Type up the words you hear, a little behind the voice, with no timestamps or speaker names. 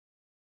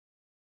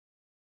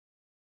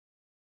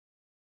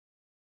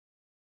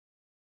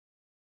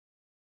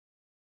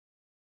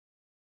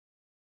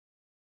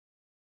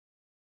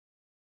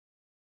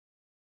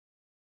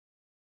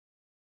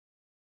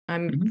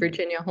I'm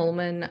Virginia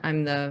Holman.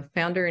 I'm the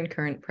founder and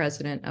current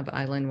president of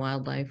Island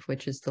Wildlife,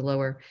 which is the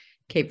Lower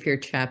Cape Fear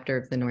chapter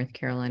of the North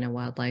Carolina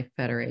Wildlife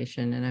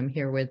Federation. And I'm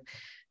here with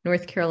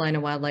North Carolina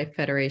Wildlife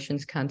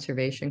Federation's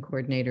conservation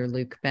coordinator,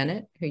 Luke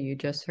Bennett, who you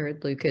just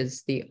heard. Luke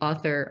is the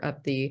author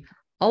of the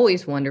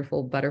always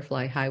wonderful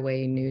Butterfly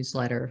Highway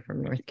newsletter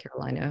from North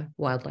Carolina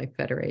Wildlife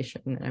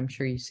Federation. And I'm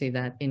sure you see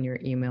that in your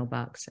email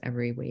box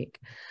every week.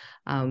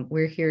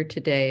 We're here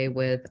today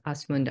with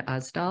Åsmund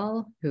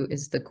Asdal, who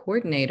is the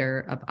coordinator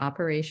of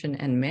operation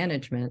and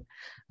management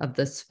of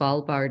the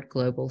Svalbard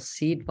Global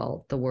Seed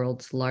Vault, the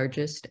world's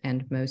largest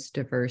and most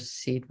diverse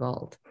seed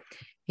vault.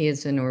 He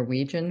is a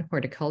Norwegian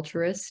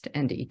horticulturist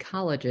and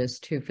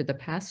ecologist who, for the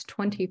past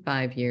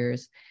 25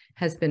 years,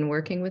 has been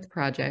working with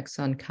projects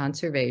on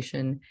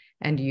conservation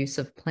and use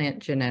of plant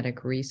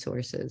genetic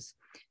resources.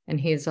 And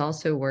he has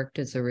also worked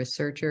as a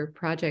researcher,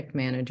 project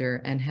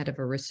manager, and head of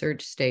a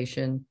research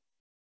station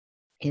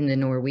in the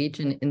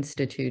Norwegian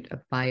Institute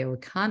of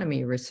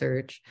Bioeconomy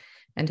Research,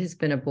 and has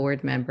been a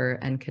board member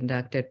and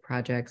conducted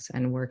projects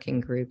and working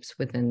groups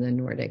within the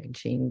Nordic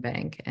Gene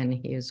Bank. And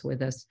he is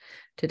with us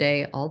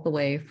today all the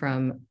way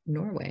from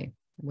Norway,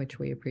 which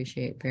we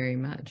appreciate very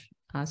much.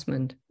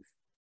 Åsmund,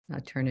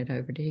 I'll turn it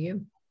over to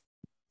you.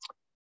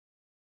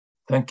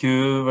 Thank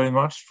you very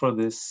much for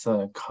this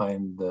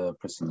kind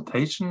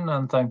presentation,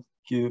 and thank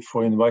you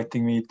for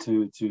inviting me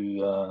to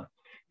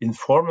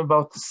inform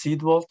about the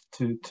Seed Vault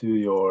to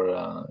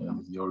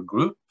your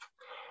group.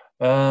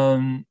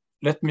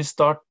 Let me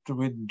start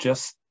with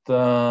just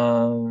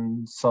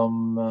some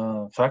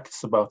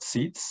facts about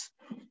seeds.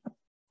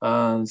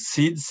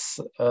 Seeds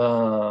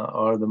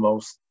are the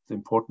most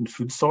important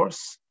food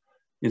source.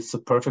 It's a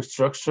perfect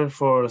structure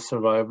for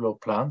survival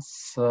of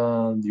plants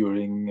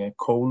during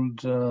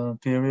cold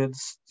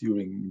periods,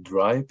 during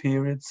dry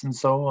periods, and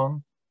so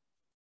on.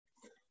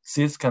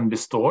 Seeds can be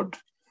stored.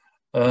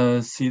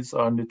 Seeds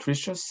are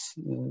nutritious.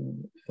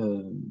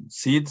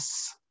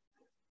 Seeds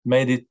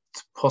made it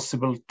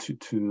possible to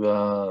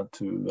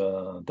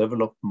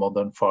develop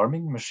modern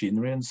farming,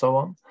 machinery, and so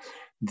on.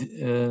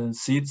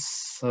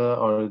 Seeds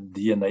are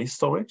DNA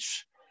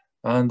storage,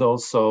 and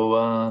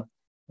also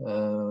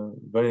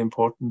very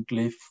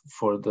importantly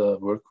for the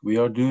work we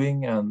are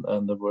doing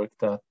and the work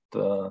that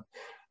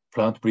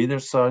plant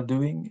breeders are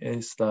doing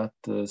is that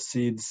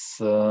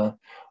seeds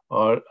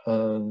are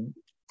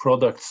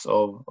products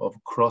of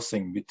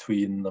crossing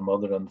between the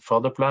mother and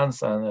father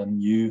plants, and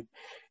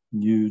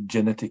new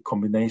genetic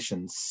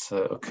combinations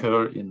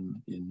occur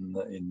in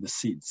the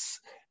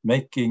seeds,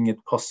 making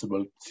it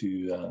possible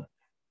to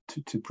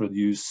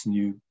produce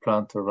new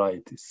plant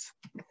varieties.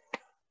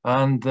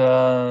 And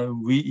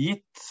we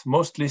eat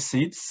mostly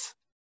seeds,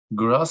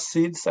 grass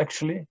seeds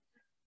actually.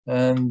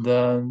 And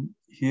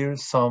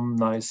here's some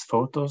nice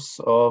photos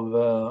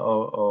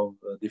of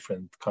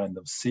different kind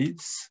of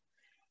seeds.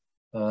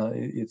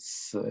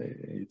 It's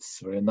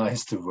very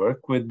nice to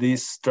work with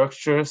these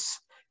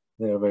structures.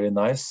 They are very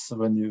nice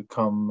when you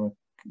come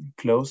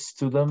close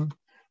to them,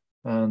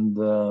 and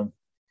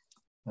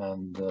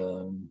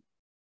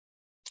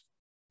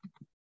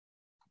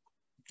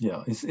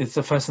yeah, it's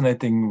a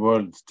fascinating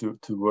world to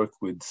work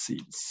with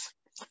seeds.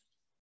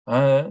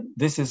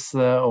 This is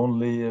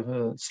only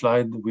a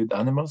slide with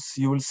animals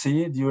you will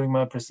see during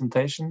my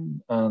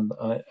presentation, and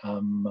I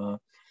am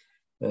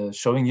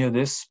showing you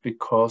this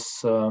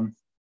because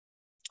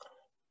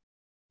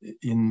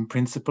in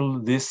principle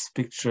this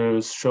picture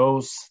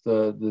shows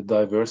the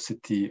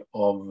diversity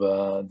of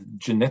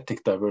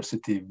genetic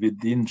diversity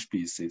within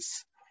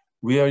species.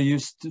 We are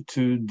used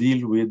to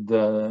deal with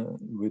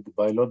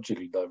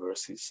biological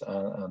diversity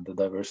and the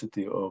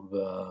diversity of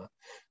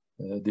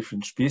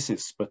different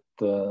species, but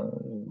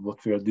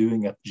what we are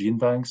doing at gene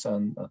banks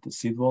and at the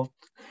Seed Vault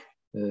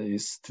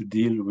is to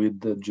deal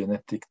with the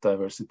genetic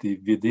diversity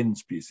within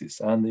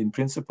species. And in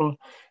principle,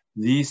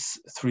 these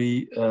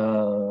three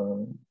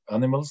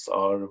animals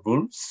are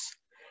wolves.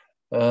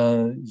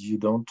 You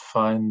don't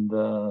find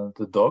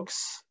the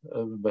dogs,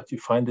 but you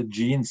find the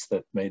genes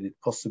that made it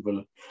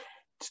possible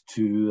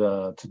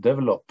to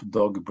develop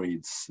dog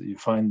breeds. You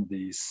find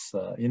these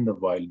in the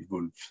wild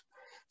wolf.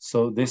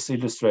 So this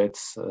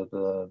illustrates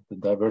the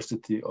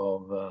diversity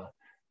of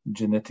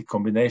genetic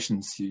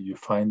combinations you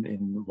find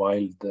in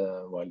wild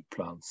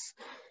plants.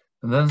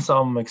 And then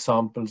some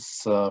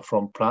examples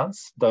from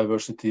plants,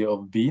 diversity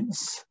of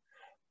beans.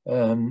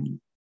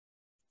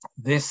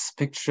 This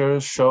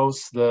picture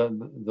shows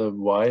the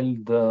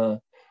wild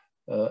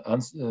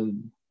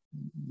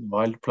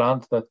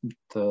plant that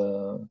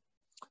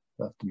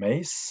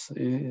maize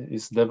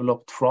is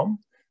developed from.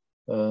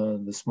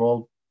 The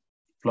small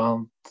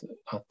plant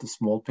at the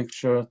small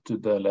picture to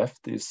the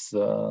left is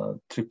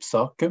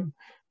Tripsacum,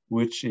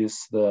 which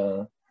is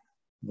the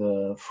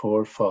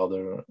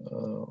forefather,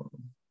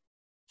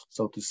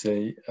 so to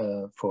say,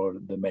 for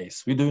the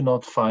maize. We do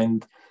not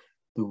find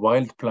the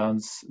wild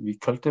plants we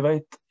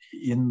cultivate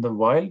in the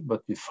wild,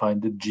 but we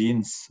find the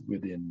genes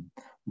within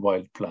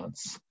wild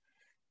plants.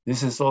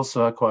 This is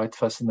also a quite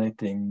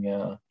fascinating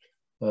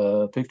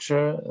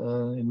picture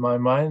in my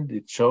mind.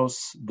 It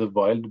shows the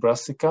wild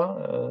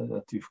brassica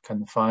that you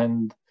can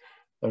find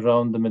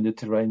around the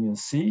Mediterranean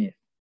Sea.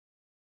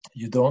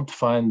 You don't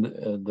find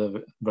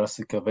the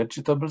brassica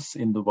vegetables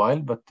in the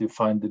wild, but you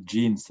find the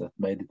genes that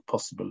made it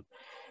possible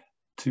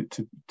to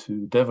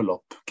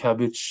develop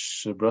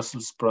cabbage,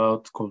 Brussels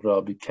sprout,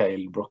 kohlrabi,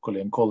 kale,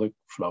 broccoli, and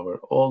cauliflower.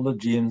 All the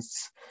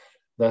genes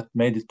that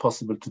made it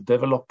possible to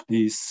develop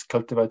these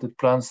cultivated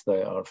plants,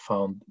 they are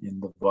found in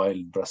the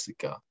wild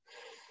brassica.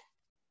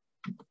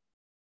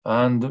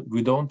 And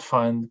we don't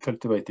find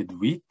cultivated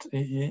wheat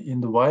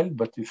in the wild,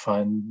 but we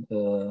find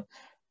the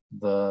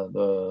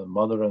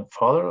mother and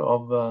father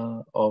of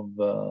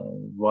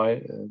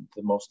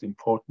the most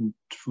important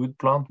food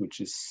plant, which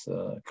is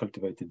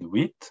cultivated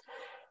wheat.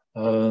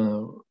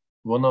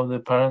 One of the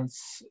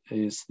parents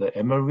is the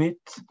emmer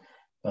wheat.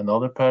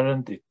 Another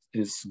parent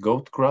is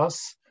goat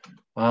grass.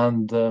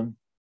 And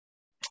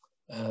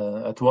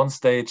at one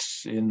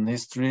stage in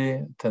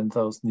history,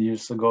 10,000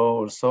 years ago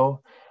or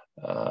so,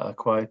 a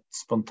quite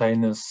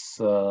spontaneous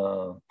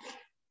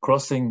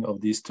crossing of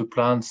these two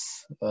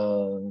plants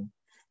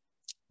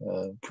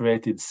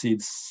created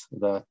seeds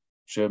that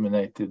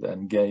germinated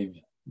and gave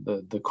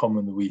the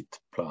common wheat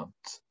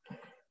plant.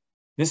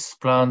 This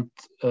plant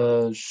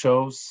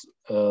shows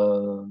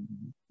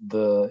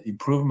the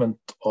improvement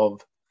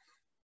of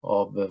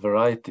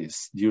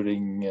varieties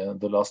during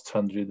the last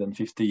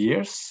 150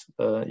 years.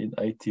 In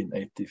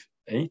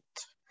 1888,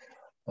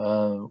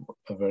 a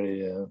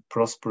very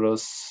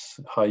prosperous,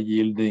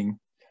 high-yielding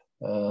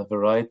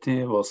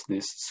variety was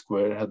this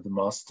square-head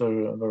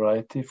master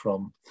variety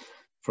from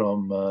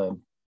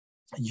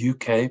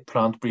UK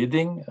plant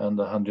breeding, and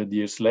 100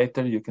 years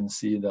later you can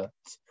see that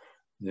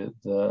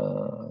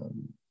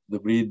the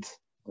breed,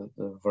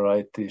 the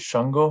variety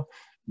Shango,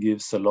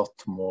 gives a lot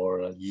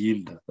more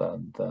yield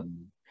than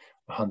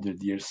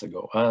 100 years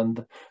ago.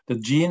 And the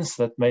genes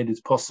that made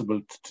it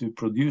possible to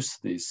produce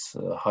these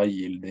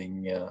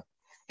high-yielding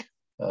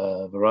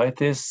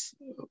varieties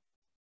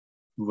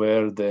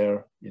were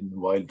there in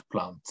wild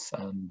plants.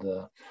 And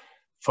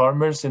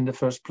farmers in the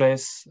first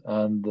place,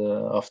 and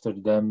after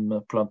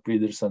them plant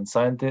breeders and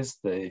scientists,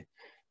 they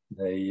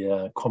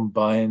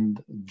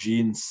combined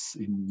genes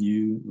in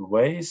new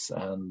ways,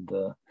 and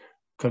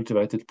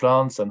cultivated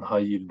plants and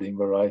high-yielding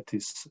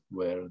varieties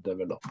were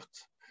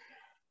developed.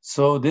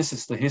 So this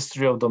is the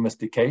history of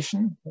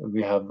domestication.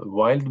 We have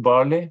wild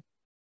barley,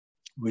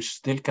 which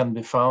still can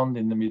be found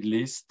in the Middle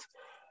East.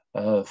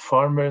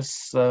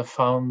 Farmers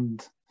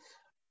found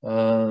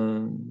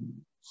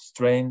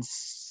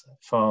strains,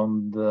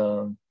 found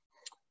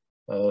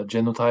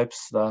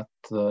genotypes that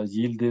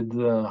yielded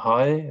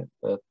high,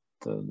 that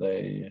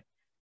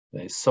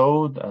they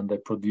sowed and they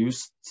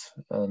produced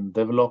and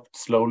developed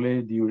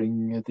slowly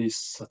during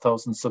these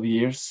thousands of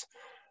years.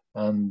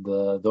 And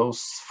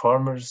those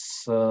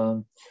farmers'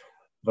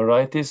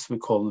 varieties we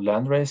call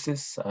land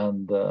races,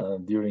 and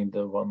during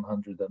the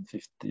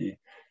 150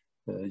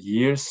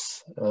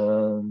 years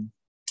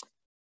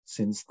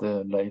since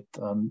the late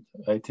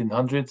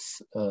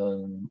 1800s,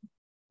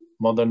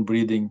 modern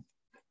breeding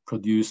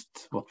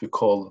produced what we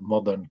call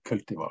modern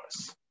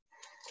cultivars.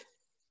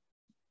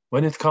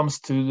 When it comes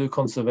to the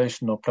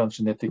conservation of plant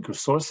genetic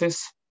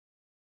resources,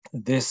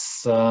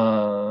 this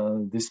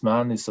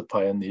man is a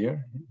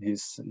pioneer.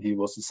 He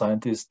was a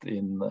scientist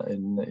in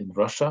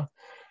Russia.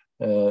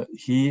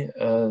 He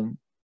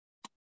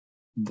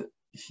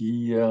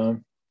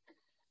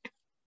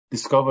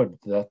discovered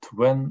that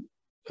when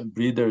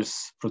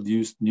breeders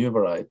produced new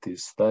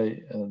varieties,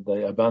 they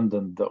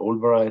abandoned the old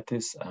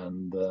varieties,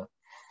 and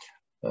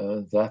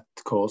that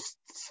caused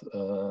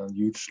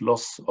huge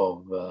loss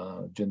of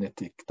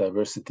genetic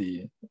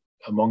diversity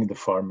among the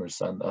farmers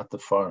and at the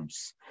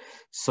farms.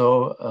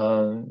 So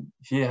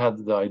he had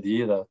the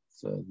idea that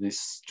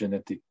this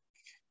genetic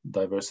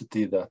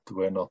diversity that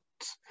were not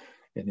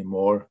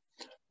anymore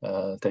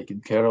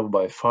taken care of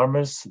by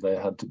farmers, they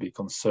had to be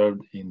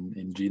conserved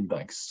in gene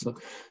banks.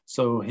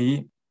 So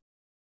he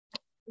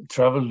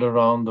traveled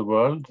around the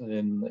world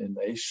in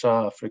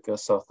Asia, Africa,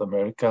 South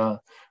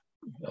America,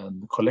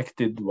 and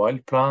collected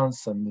wild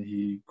plants, and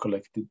he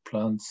collected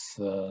plants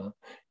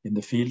in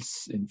the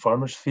fields, in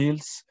farmers'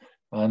 fields,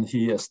 and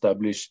he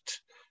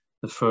established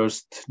the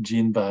first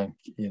gene bank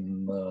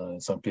in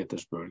St.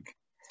 Petersburg.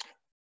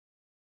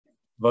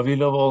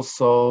 Vavilov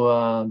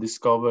also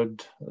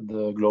discovered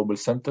the global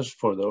centers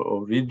for the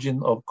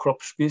origin of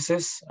crop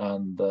species,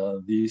 and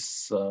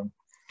these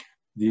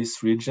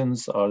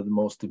regions are the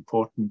most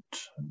important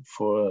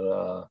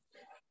for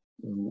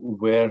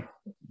where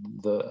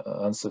the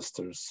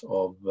ancestors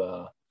of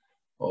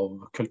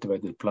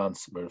cultivated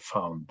plants were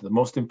found. The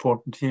most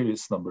important here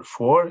is number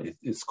 4.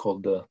 It's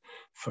called the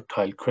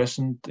Fertile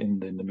Crescent in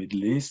the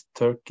Middle East,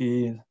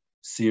 Turkey,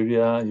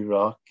 Syria,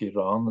 Iraq,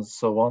 Iran, and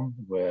so on,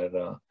 where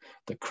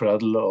the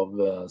cradle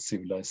of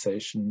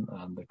civilization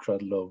and the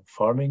cradle of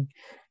farming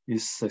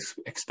is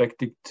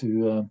expected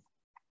to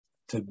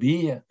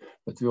be.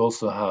 But we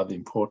also have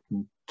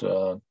important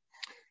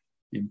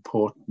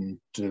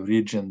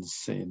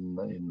regions in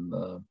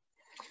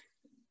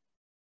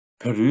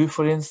Peru,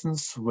 for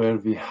instance, where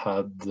we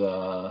had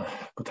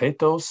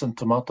potatoes and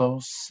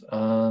tomatoes,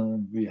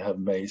 and we have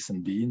maize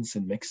and beans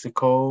in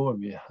Mexico.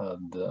 We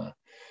had,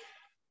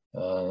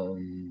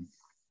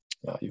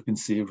 yeah, you can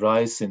see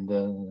rice in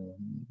the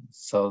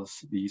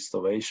southeast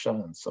of Asia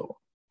and so on.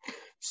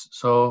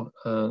 So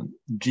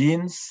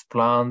genes,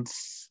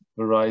 plants,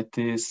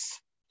 varieties,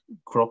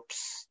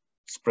 crops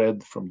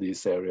spread from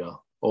this area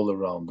all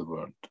around the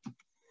world.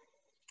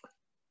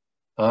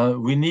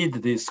 We need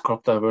this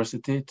crop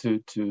diversity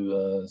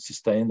to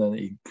sustain and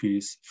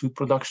increase food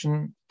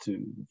production,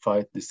 to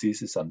fight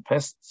diseases and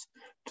pests,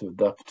 to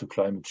adapt to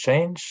climate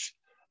change,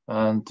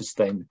 and to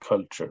sustain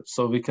culture.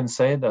 So we can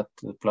say that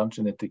the plant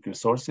genetic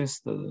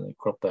resources, the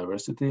crop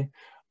diversity,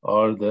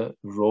 are the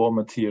raw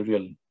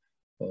material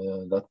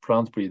that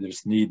plant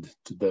breeders need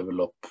to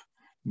develop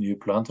new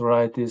plant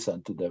varieties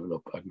and to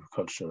develop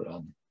agriculture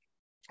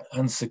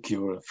and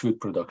secure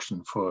food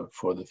production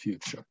for the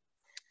future.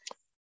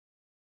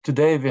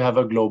 Today we have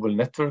a global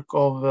network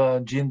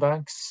of gene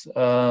banks.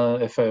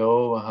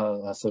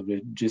 FAO has a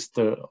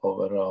register of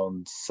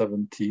around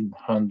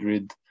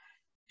 1,700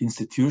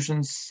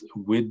 institutions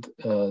with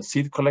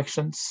seed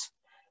collections.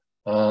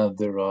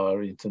 There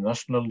are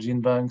international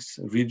gene banks,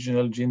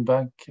 regional gene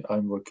bank.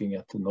 I'm working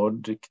at the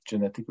Nordic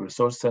Genetic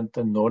Resource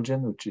Center,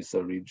 NORGEN, which is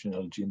a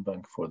regional gene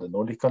bank for the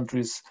Nordic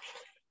countries.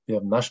 We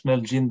have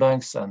national gene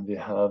banks, and we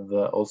have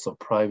also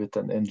private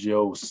and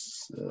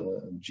NGOs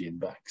gene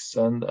banks.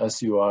 And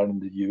as you are in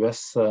the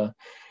US,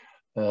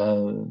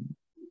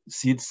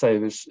 Seed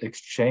Savers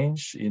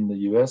Exchange in the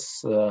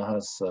US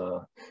has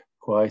a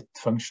quite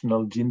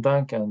functional gene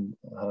bank and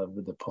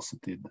have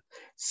deposited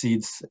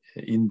seeds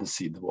in the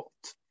seed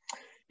vault.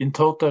 In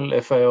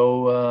total,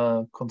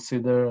 FAO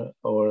consider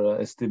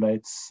or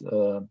estimates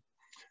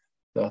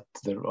that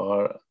there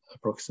are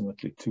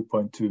approximately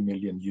 2.2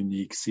 million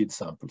unique seed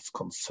samples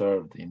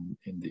conserved in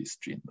these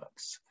gene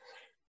banks.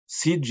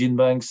 Seed gene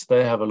banks,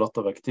 they have a lot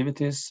of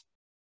activities.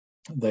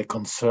 They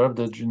conserve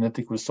the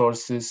genetic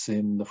resources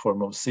in the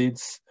form of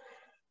seeds.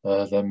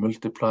 They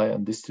multiply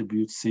and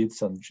distribute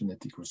seeds and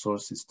genetic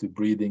resources to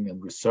breeding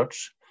and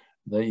research.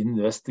 They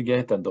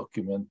investigate and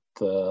document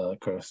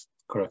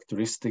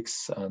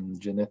characteristics and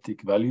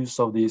genetic values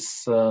of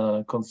this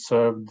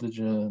conserved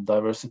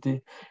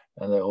diversity,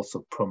 and they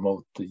also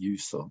promote the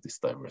use of this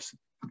diversity.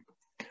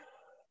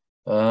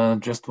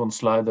 Just one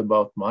slide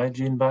about my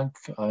gene bank.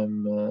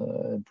 I'm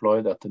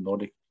employed at the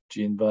Nordic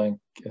Gene Bank,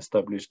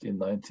 established in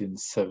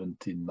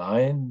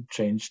 1979,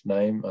 changed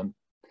name and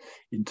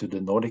into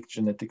the Nordic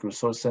Genetic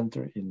Resource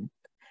Center in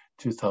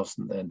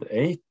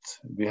 2008.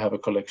 We have a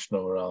collection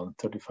of around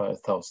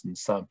 35,000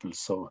 samples,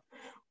 so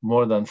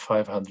more than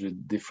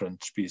 500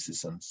 different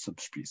species and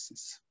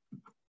subspecies.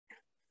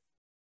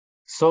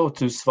 So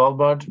to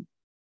Svalbard.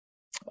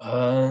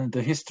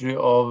 The history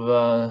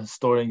of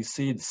storing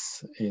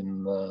seeds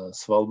in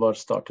Svalbard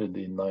started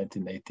in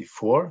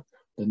 1984.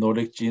 The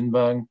Nordic Gene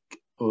Bank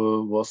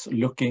was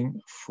looking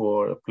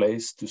for a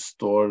place to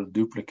store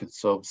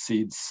duplicates of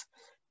seeds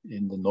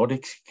in the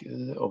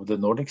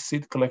Nordic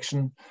seed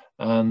collection,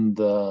 and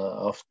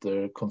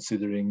after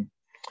considering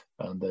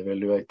and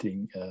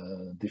evaluating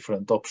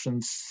different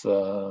options,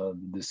 the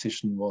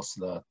decision was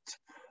that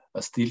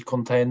a steel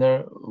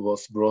container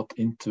was brought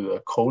into a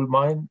coal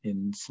mine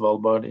in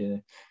Svalbard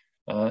in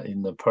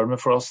the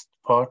permafrost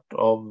part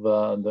of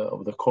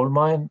the coal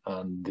mine,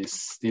 and this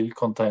steel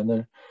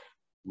container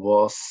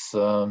was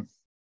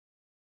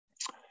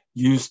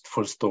used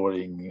for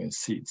storing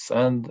seeds.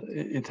 And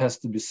it has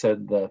to be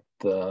said that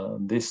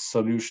this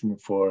solution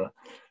for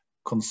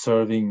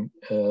conserving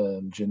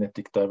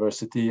genetic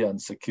diversity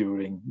and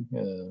securing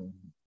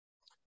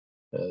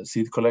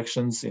seed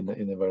collections in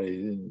a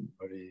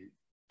very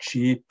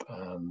cheap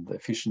and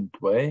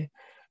efficient way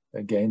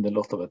gained a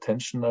lot of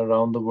attention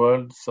around the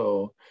world.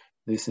 So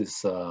this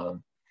is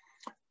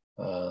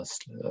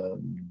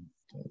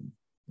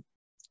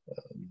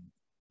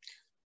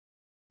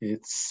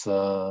it's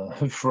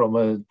from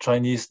a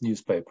Chinese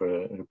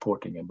newspaper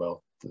reporting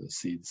about the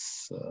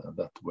seeds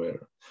that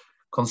were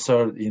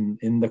conserved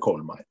in the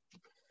coal mine.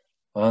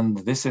 And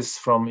this is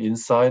from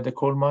inside the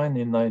coal mine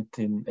in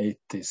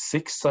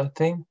 1986, I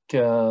think.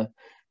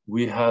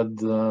 We had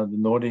the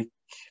Nordic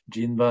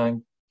Gene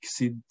Bank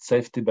seed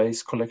safety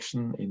base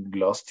collection in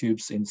glass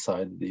tubes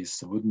inside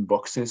these wooden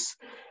boxes,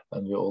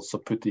 and we also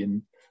put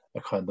in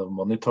a kind of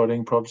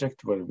monitoring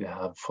project where we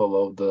have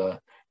followed the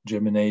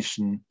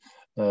germination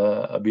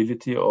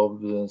ability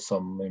of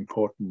some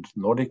important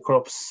Nordic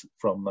crops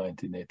from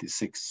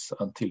 1986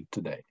 until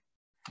today.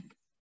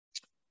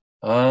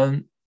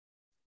 And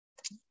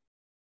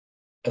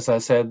as I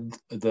said,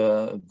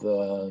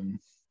 the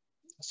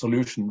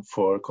solution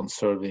for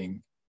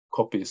conserving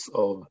copies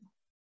of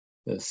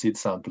the seed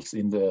samples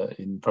in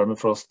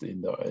permafrost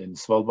in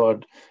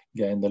Svalbard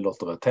gained a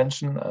lot of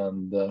attention,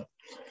 and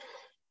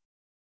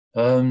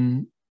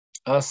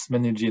as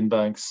many gene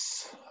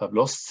banks have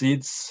lost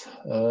seeds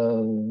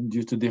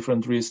due to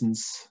different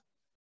reasons,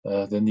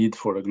 the need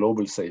for a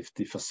global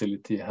safety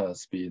facility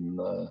has been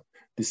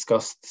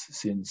discussed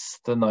since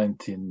the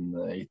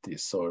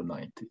 1980s or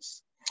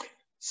 90s.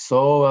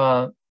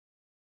 So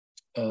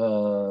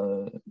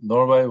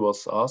Norway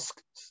was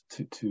asked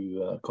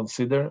to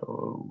consider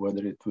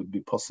whether it would be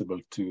possible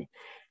to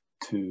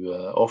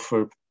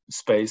offer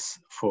space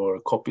for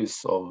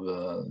copies of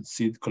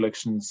seed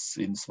collections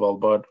in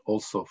Svalbard,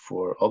 also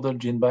for other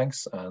gene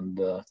banks, and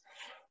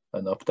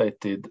an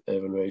updated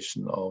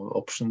evaluation of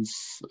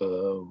options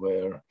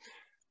were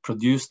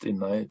produced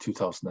in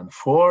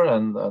 2004,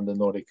 and the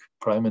Nordic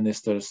prime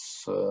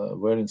ministers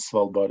were in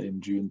Svalbard in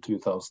June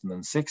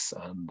 2006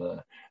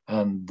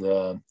 and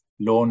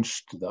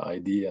launched the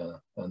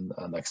idea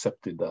and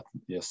accepted that,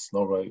 yes,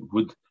 Norway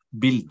would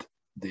build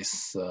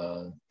this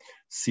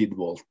seed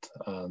vault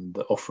and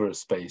offer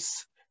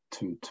space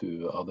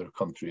to other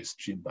countries'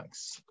 gene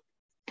banks.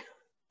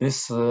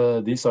 These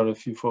are a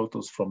few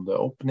photos from the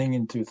opening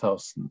in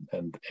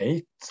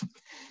 2008.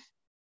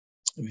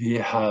 We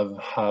have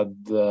had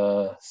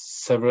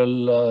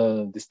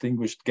several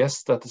distinguished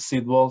guests at the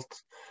seed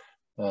vault.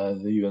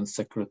 The UN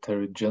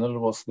Secretary General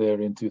was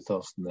there in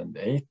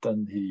 2008,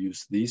 and he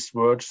used these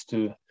words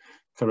to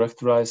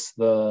characterize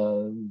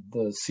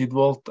the seed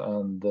vault,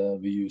 and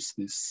we use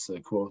this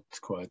quote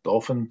quite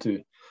often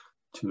to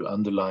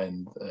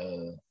underline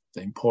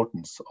the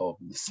importance of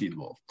the seed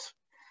vault.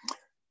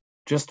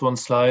 Just one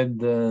slide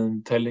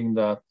telling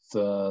that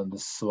the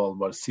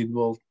Svalbard Seed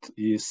Vault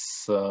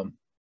is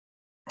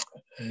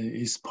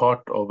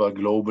part of a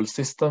global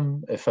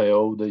system.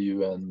 FAO, the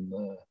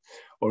UN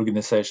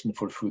Organization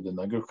for Food and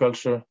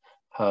Agriculture,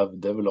 have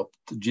developed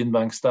gene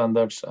bank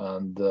standards,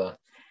 and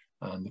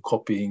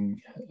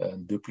copying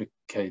and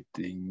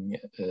duplicating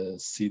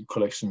seed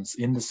collections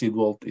in the seed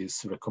vault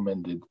is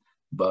recommended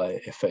by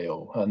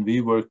FAO. And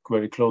we work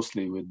very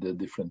closely with the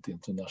different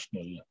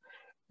international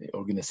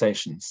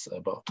organizations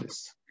about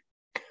this.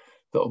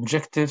 The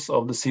objectives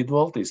of the seed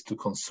vault is to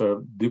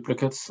conserve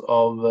duplicates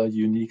of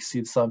unique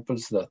seed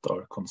samples that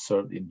are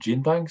conserved in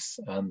gene banks.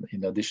 And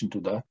in addition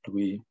to that,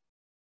 we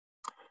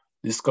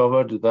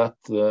discovered that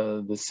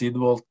the seed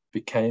vault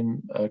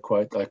became a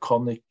quite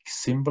iconic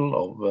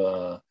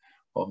symbol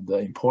of the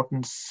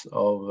importance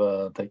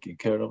of taking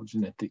care of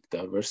genetic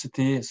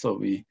diversity. So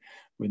we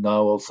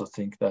now also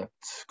think that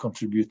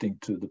contributing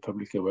to the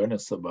public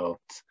awareness about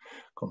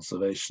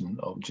conservation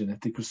of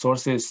genetic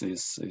resources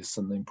is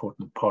an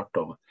important part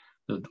of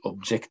the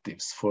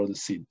objectives for the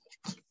seed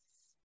vault.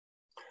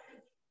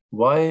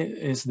 Why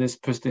is this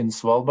put in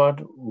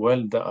Svalbard?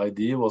 Well, the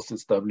idea was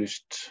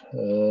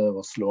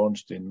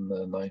launched in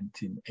the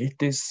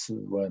 1980s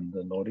when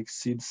the Nordic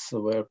seeds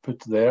were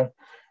put there.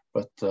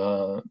 But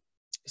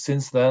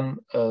since then,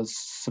 a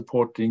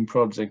supporting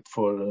project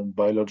for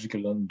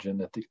biological and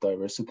genetic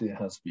diversity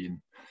has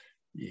been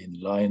in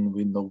line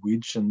with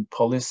Norwegian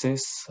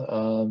policies.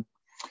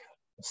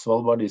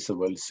 Svalbard is a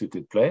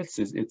well-suited place.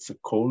 It's a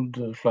cold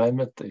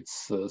climate.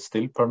 It's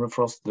still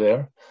permafrost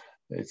there.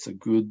 It's a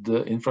good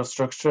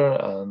infrastructure,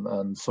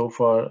 and so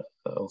far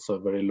also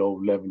a very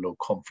low level of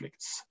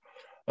conflicts.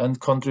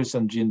 And countries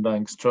and gene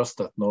banks trust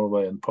that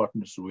Norway and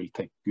partners will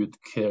take good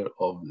care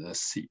of the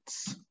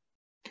seeds.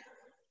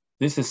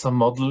 This is a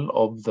model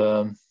of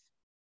the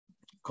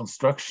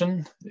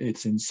construction.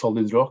 It's in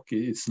solid rock.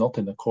 It's not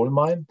in a coal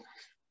mine.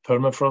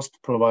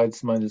 Permafrost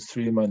provides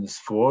 -3,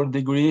 -4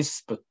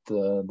 degrees, but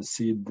the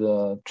seed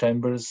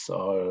chambers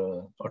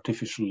are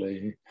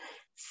artificially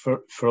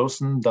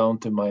frozen down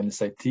to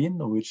 -18,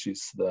 which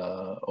is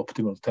the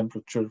optimal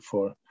temperature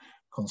for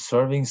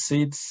conserving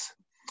seeds.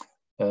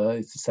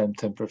 It's the same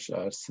temperature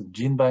as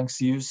gene banks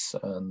use,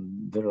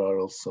 and there are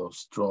also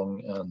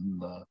strong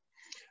and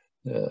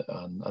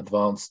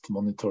advanced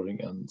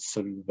monitoring and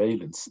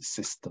surveillance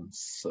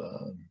systems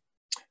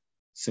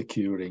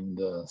securing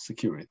the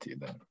security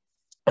there.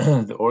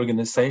 The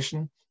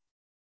organization,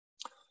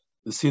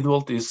 the seed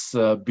vault is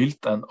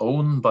built and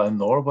owned by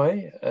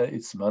Norway.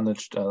 It's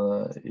managed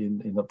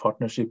in a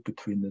partnership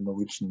between the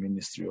Norwegian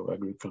Ministry of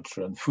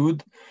Agriculture and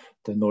Food,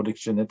 the Nordic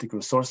Genetic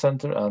Resource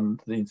Center, and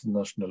the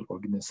international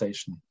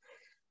organization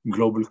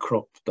Global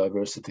Crop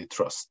Diversity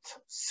Trust.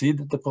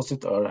 Seed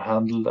deposits are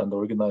handled and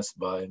organized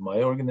by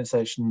my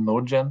organization,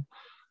 Norgen,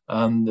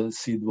 and the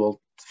seed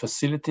vault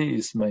facility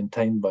is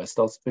maintained by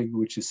Statsbygg,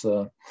 which is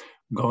a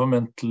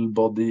governmental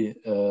body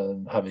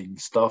having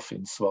staff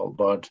in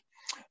Svalbard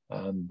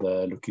and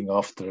looking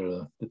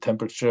after the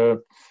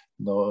temperature,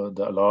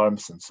 the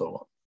alarms, and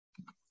so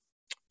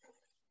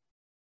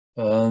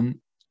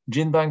on.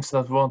 Gene banks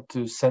that want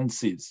to send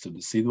seeds to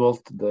the seed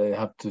vault, they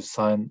have to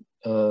sign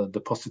a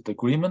deposit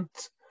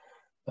agreement.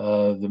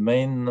 The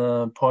main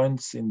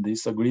points in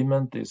this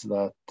agreement is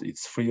that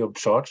it's free of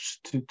charge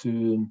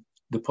to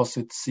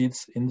deposit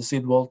seeds in the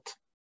seed vault.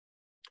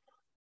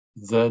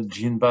 The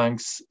gene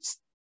banks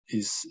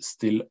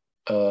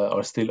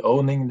are still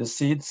owning the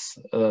seeds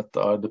that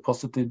are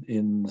deposited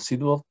in the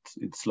seed vault.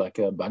 It's like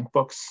a bank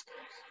box.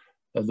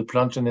 The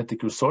plant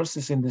genetic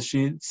resources in the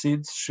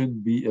seeds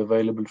should be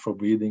available for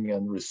breeding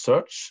and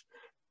research,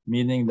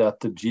 meaning that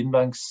the gene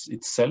banks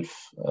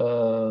itself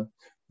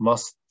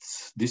must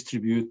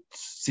distribute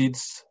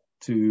seeds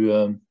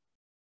to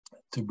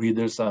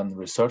breeders and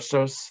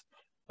researchers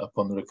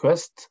upon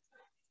request.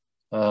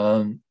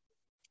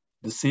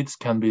 the seeds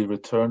can be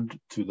returned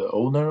to the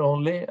owner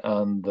only,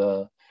 and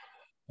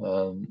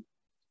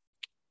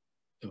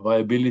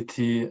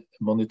viability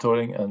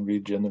monitoring and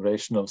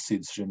regeneration of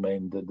seeds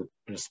remain the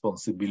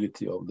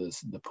responsibility of the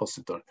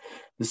depositor.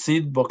 The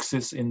seed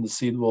boxes in the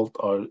seed vault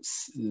are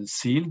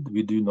sealed.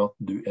 We do not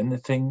do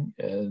anything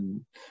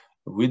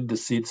with the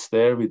seeds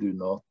there. We do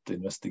not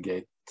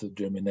investigate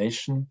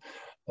germination.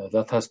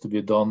 That has to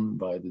be done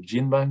by the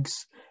gene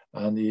banks,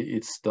 and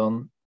it's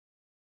done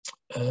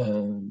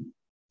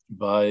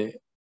by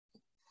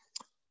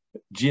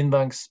gene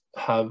banks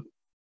have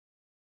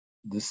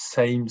the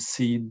same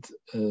seed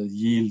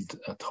yield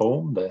at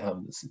home. They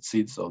have the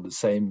seeds of the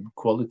same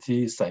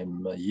quality,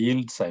 same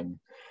yield, same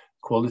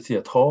quality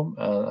at home,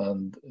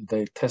 and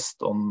they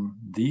test on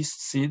these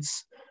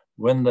seeds.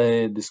 When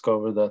they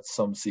discover that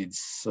some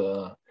seeds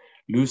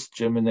lose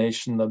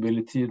germination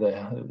ability, they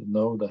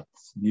know that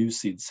new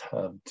seeds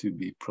have to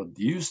be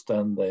produced,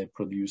 and they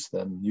produce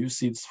then new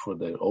seeds for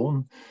their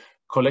own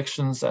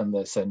collections, and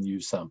they send new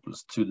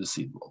samples to the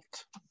seed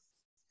vault.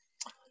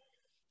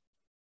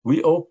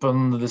 We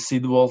open the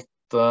seed vault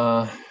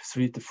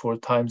 3 to 4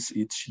 times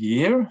each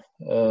year.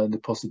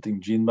 Depositing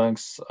gene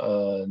banks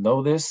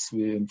know this.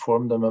 We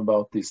inform them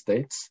about these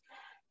dates.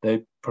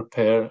 They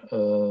prepare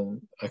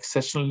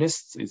accession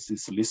lists.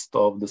 It's a list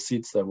of the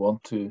seeds they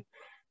want to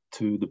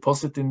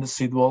deposit in the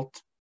seed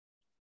vault.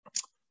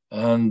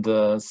 And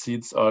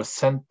seeds are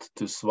sent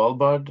to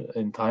Svalbard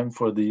in time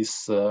for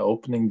these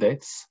opening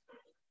dates.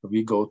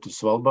 We go to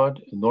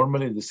Svalbard.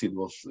 Normally the seed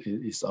vault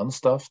is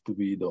unstaffed.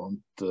 We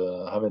don't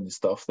have any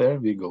staff there.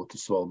 We go to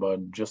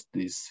Svalbard just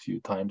these few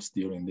times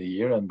during the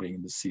year and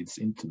bring the seeds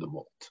into the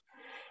vault.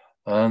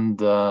 And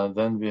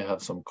then we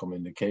have some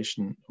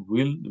communication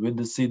with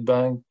the seed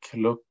bank.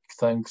 Look,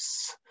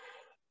 thanks.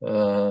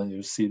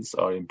 Your seeds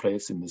are in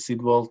place in the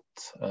seed vault,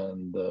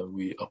 and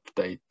we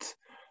update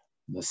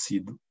the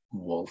seed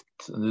vault,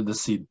 the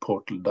seed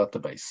portal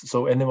database.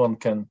 So anyone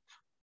can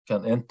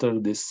enter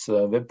this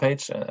web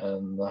page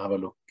and have a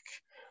look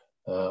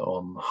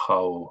on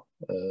how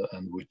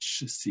and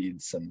which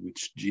seeds and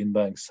which gene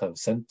banks have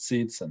sent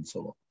seeds and so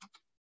on.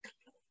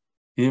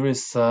 Here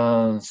is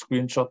a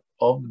screenshot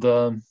of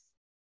the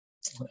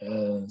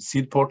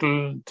seed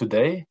portal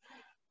today.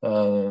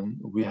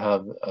 We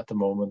have at the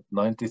moment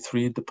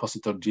 93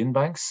 depositor gene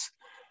banks.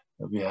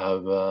 We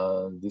have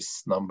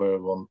this number,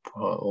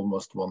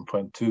 almost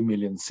 1.2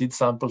 million seed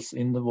samples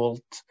in the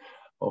vault,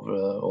 of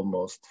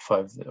almost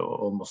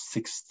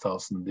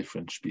 6,000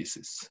 different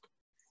species.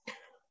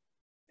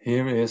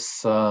 Here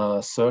is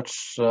a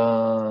search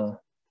on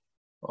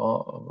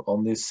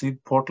the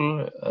seed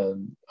portal.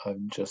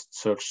 I've just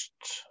searched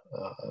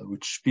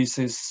which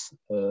species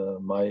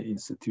my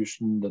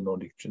institution, the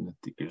Nordic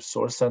Genetic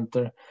Resource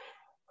Center,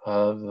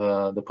 have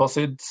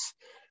deposited,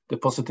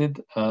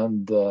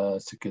 and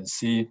as you can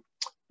see,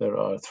 there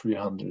are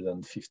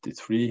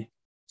 353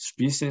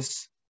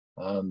 species.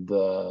 And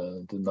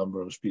the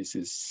number of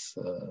species,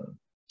 the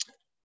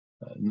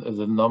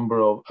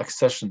number of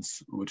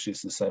accessions, which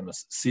is the same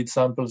as seed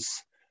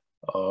samples,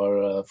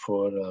 are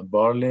for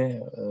barley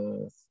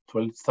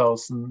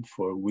 12,000,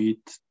 for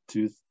wheat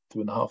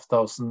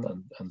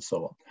 2,500, and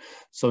so on.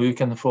 So you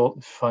can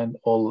find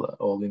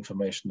all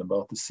information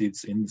about the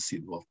seeds in the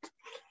seed vault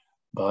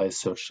by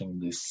searching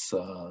this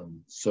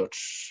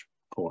search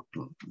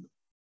portal.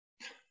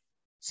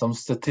 Some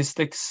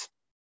statistics.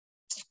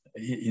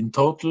 In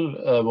total,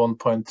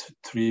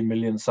 1.3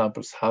 million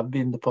samples have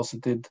been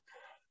deposited.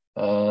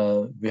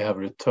 We have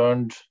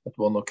returned at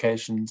one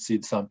occasion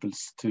seed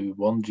samples to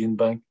one gene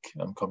bank.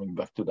 I'm coming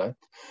back to that.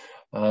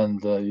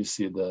 And you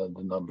see the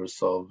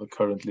numbers of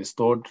currently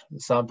stored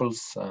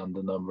samples, and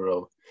the number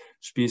of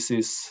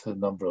species, the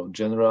number of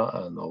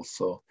genera, and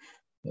also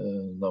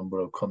number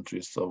of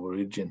countries of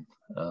origin,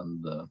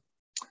 and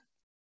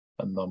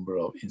a number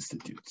of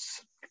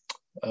institutes.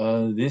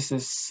 This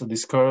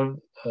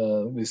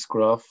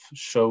graph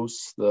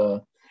shows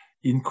the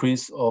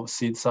increase of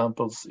seed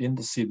samples in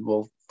the seed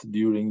vault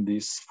during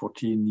these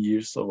 14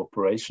 years of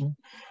operation,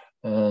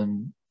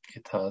 and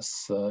it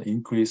has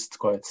increased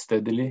quite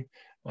steadily.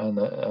 And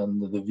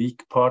the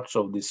weak part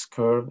of this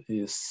curve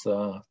is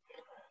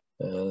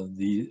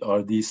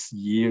these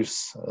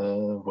years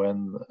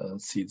when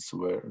seeds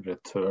were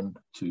returned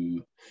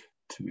to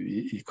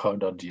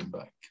ICARDA gene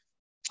bank.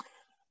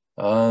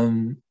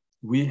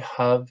 We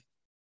have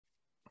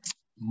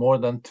more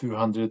than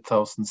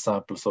 200,000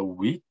 samples of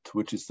wheat,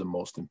 which is the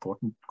most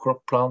important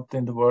crop plant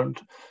in the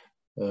world,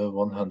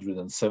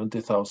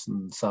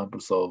 170,000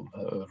 samples of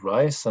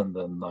rice, and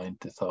then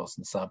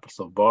 90,000 samples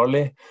of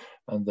barley,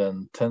 and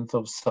then tens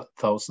of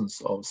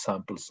thousands of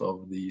samples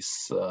of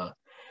these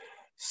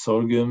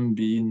sorghum,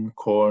 bean,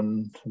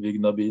 corn,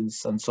 vigna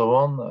beans, and so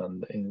on.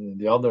 And in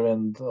the other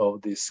end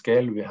of the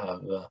scale, we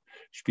have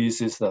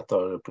species that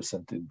are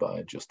represented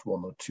by just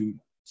 1 or 2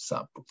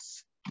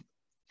 samples.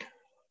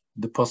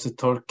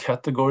 Depositor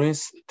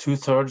categories: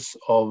 2/3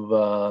 of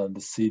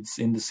the seeds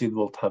in the seed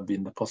vault have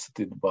been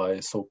deposited by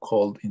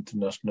so-called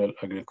international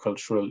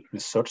agricultural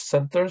research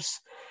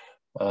centers.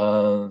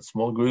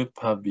 Small group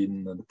have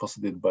been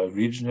deposited by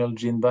regional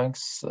gene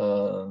banks.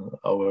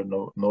 Our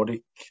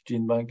Nordic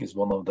gene bank is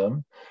one of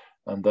them.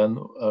 And then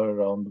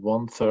around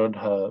 1/3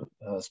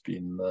 has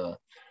been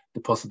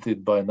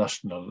deposited by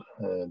national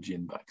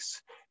gene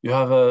banks. You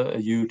have a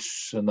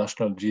huge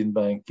national gene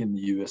bank in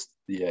the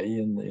USDA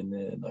in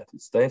the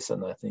United States,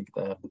 and I think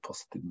they have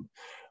deposited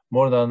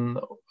more than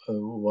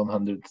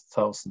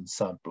 100,000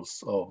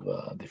 samples of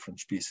different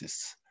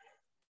species.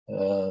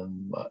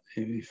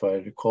 If I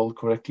recall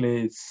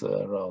correctly, it's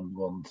around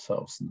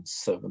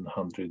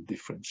 1,700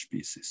 different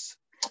species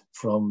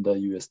from the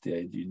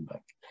USDA gene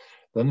bank.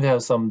 Then we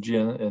have some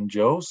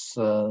NGOs.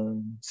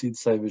 Seed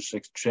Savers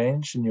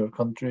Exchange in your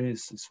country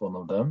is one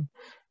of them.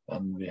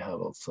 And we have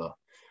also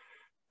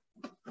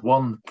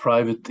one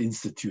private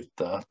institute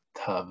that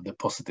have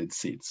deposited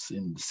seeds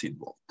in the seed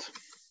vault.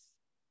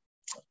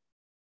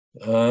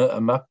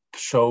 A map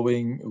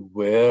showing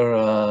where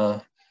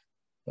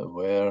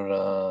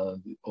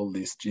all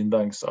these gene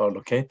banks are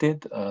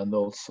located, and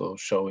also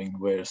showing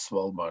where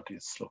Svalbard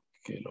is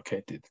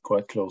located,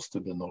 quite close to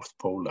the North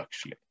Pole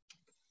actually.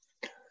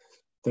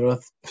 There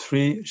are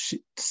 3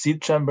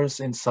 seed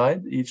chambers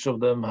inside. Each of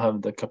them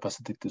have the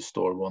capacity to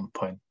store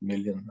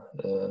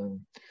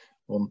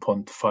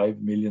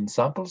 1.5 million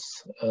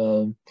samples.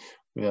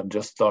 We have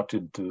just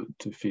started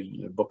to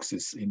fill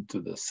boxes into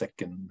the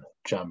second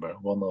chamber.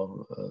 One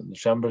of the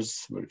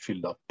chambers were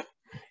filled up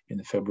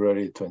in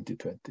February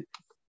 2020.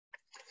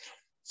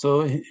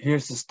 So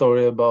here's a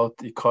story about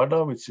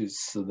ICARDA, which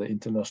is the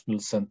International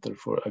Center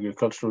for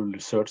Agricultural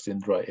Research in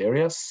Dry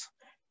Areas.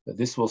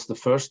 This was the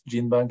first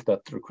gene bank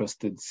that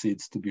requested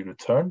seeds to be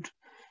returned.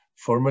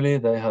 Formerly,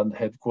 they had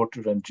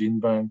headquarters and gene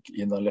bank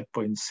in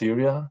Aleppo in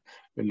Syria.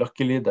 But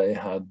luckily, they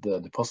had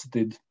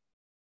deposited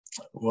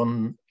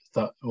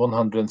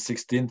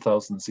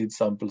 116,000 seed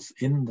samples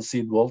in the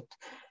seed vault.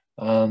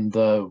 And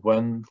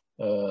when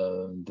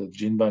the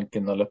gene bank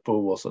in Aleppo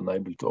was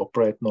unable to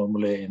operate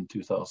normally in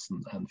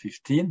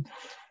 2015,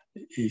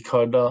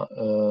 ICARDA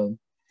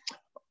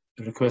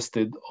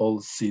requested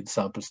all seed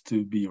samples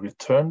to be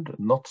returned,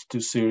 not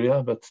to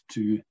Syria, but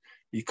to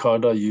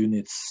ICARDA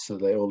units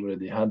they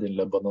already had in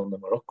Lebanon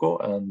and Morocco.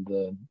 And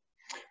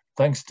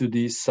thanks to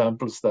these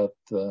samples that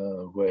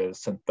were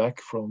sent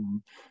back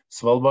from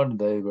Svalbard,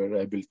 they were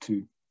able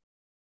to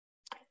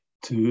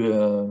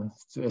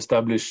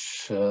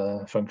establish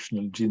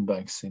functional gene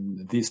banks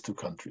in these 2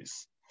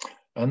 countries.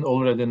 And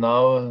already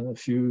now, a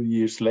few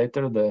years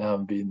later, they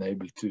have been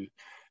able to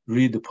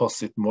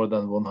redeposit more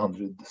than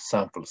 100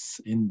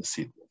 samples in the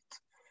seed vault.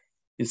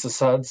 It's a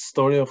sad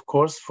story, of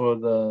course, for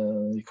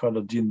the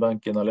ICARDA gene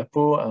bank in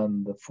Aleppo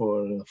and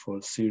for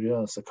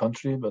Syria as a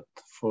country, but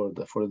for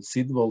the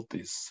seed vault,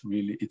 it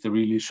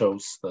really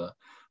shows the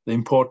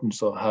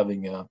importance of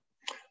having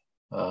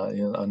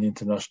an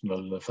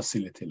international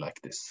facility like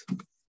this.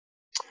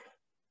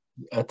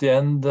 At the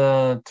end,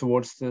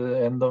 towards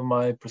the end of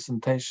my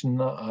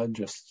presentation, I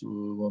just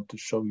want to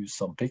show you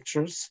some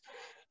pictures.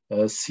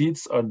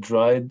 Seeds are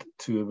dried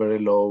to a very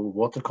low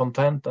water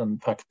content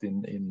and packed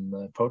in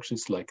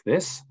pouches like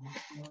this.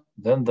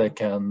 Then they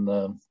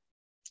can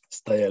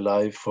stay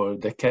alive for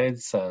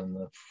decades, and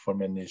for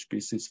many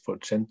species for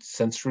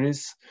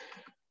centuries.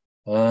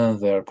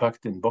 They are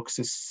packed in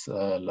boxes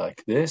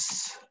like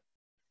this,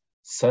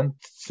 sent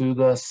to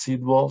the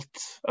seed vault.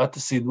 At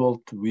the seed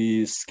vault,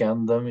 we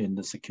scan them in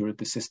the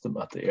security system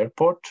at the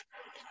airport.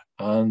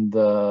 And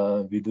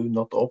we do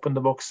not open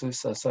the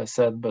boxes, as I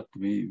said, but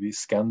we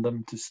scan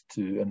them to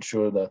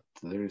ensure that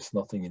there is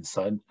nothing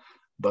inside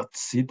but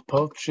seed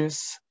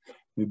pouches.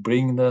 We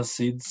bring the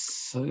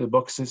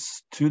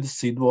boxes to the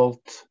seed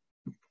vault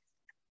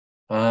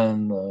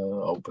and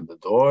open the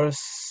doors,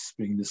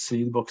 bring the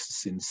seed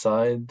boxes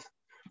inside.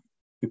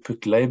 We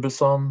put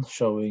labels on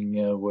showing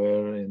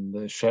where in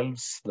the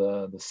shelves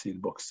the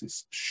seed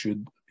boxes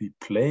should be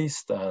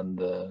placed,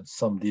 and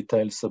some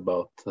details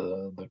about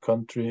the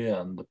country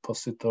and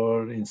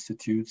depositor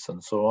institutes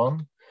and so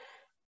on,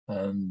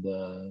 and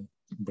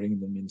bring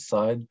them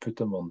inside, put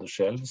them on the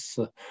shelves.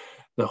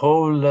 The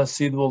whole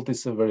seed vault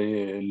is a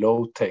very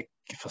low-tech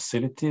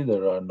facility.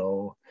 There are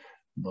no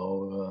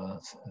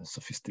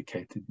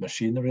sophisticated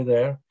machinery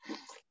there,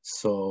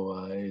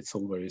 so it's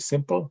all very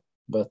simple.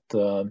 But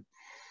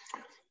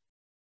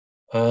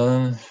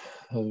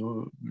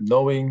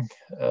knowing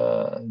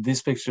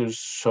these pictures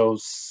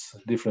shows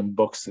different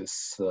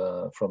boxes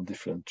from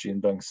different gene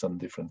banks and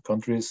different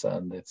countries,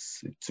 and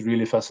it's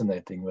really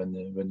fascinating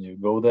when you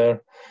go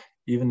there,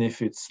 even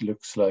if it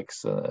looks like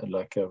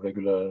a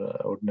regular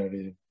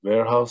ordinary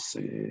warehouse.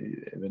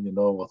 When you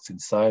know what's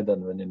inside,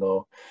 and when you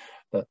know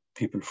that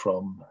people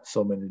from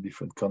so many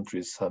different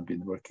countries have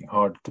been working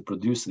hard to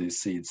produce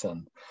these seeds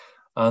and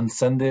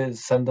send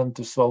them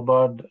to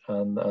Svalbard,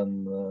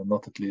 and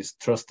not at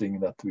least trusting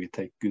that we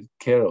take good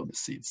care of the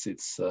seeds.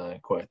 It's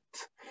quite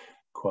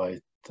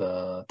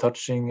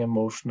touching,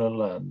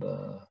 emotional, and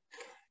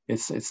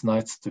it's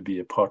nice to be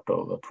a part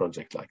of a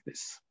project like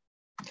this.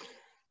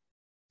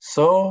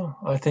 So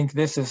I think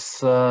this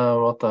is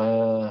what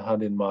I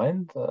had in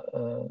mind.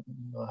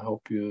 I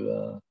hope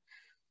you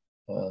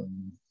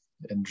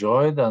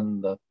enjoyed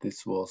and that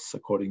this was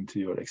according to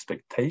your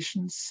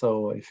expectations.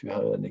 So if you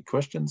have any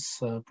questions,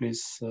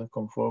 please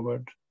come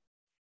forward.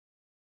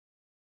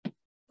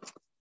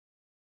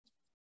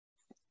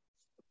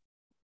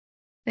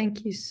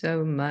 Thank you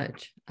so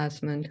much,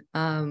 Åsmund.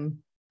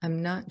 I'm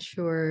not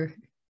sure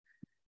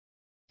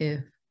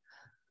if,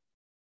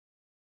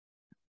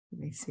 let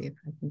me see if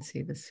I can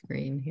see the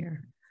screen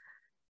here.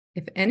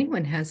 If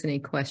anyone has any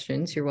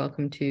questions, you're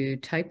welcome to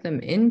type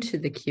them into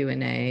the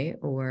Q&A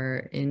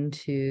or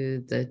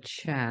into the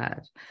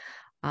chat.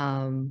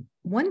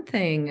 One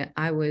thing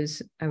I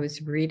was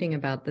reading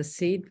about the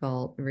Seed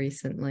Vault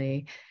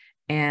recently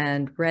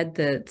and read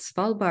that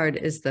Svalbard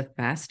is the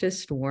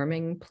fastest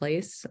warming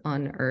place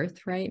on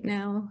Earth right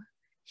now,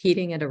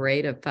 heating at a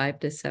rate of 5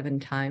 to 7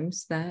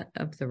 times that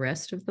of the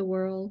rest of the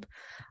world.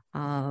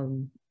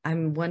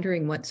 I'm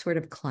wondering what sort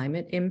of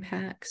climate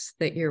impacts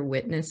that you're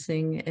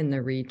witnessing in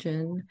the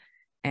region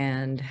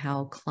and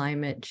how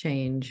climate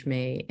change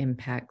may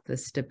impact the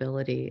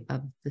stability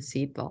of the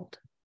Seed Vault.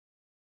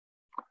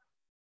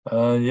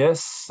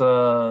 Yes,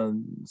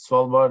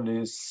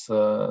 Svalbard is,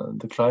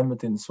 the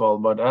climate in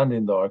Svalbard and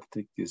in the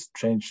Arctic is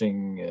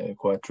changing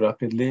quite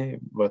rapidly,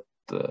 but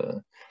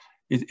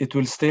it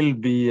will still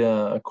be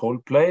a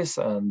cold place,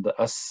 and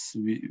as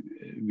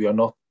we are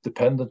not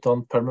dependent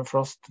on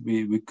permafrost,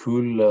 we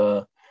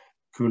cool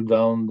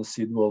down the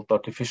Seed Vault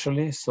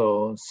artificially,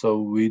 so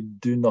we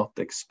do not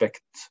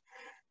expect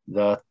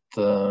that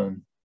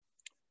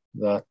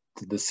that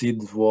the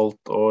Seed Vault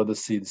or the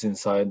seeds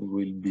inside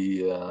will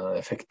be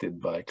affected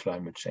by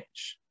climate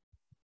change.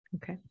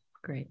 Okay,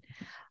 great.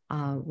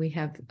 We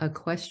have a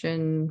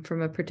question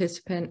from a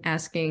participant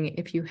asking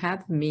if you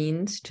have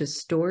means to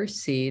store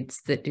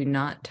seeds that do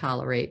not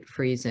tolerate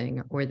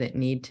freezing or that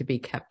need to be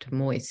kept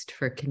moist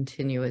for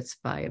continuous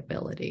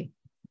viability.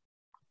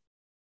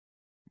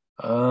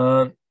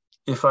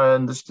 If I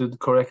understood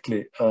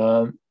correctly,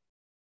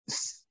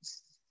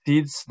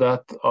 seeds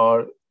that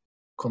are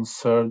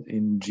conserved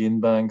in gene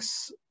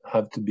banks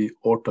have to be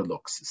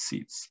orthodox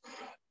seeds.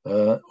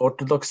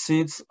 Orthodox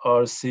seeds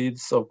are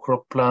seeds of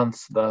crop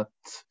plants that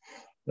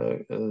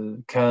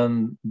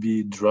can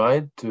be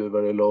dried to a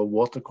very low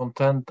water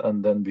content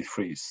and then be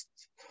freezed.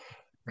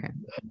 Okay.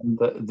 And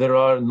there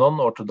are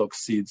non-orthodox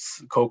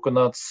seeds,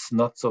 coconuts,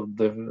 nuts of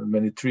the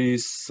many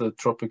trees,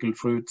 tropical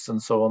fruits,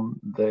 and so on.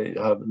 They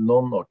have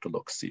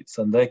non-orthodox seeds,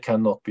 and they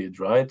cannot be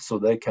dried, so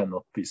they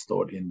cannot be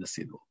stored in the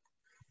seed vault.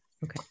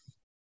 Okay,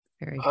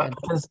 very good.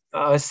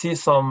 I see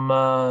some.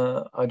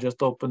 I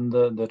just opened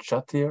the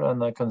chat here,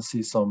 and I can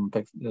see some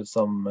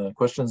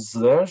questions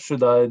there.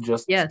 Should I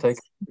just take?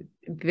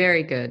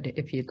 Very good.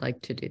 If you'd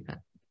like to do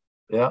that.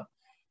 Yeah.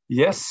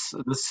 Yes,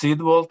 the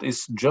seed vault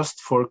is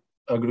just for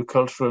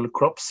agricultural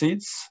crop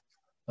seeds.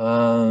 Is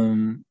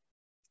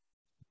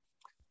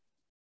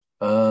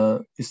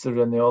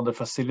there any other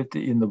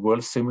facility in the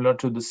world similar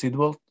to the seed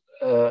vault?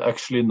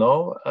 Actually,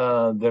 no.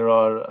 There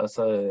are, as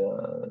I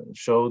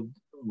showed,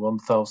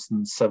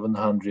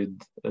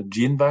 1,700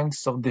 gene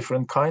banks of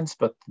different kinds,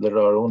 but there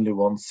are only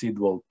one seed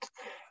vault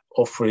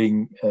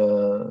offering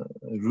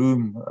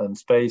room and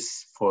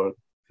space for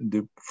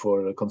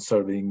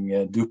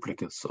conserving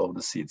duplicates of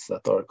the seeds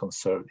that are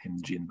conserved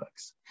in gene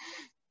banks.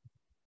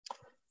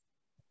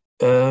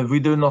 We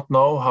do not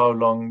know how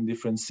long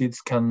different seeds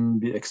can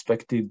be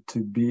expected to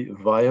be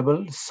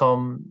viable.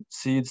 Some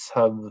seeds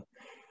have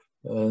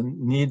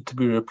need to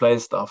be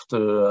replaced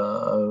after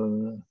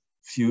a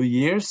few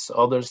years.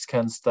 Others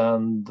can stay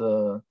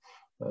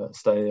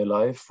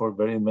alive for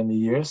very many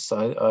years.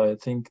 I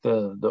think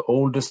the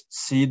oldest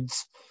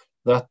seeds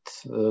that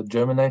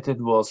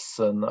germinated was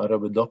an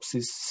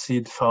Arabidopsis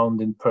seed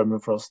found in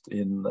permafrost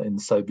in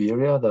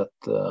Siberia that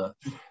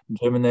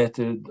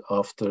germinated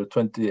after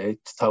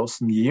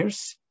 28,000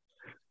 years.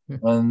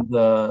 And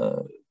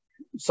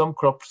some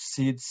crop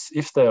seeds,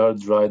 if they are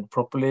dried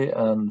properly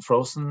and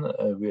frozen,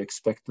 we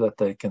expect that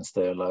they can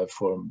stay alive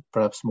for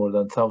perhaps more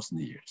than 1,000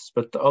 years.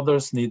 But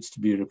others needs to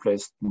be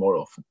replaced more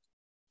often.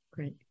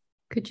 Great.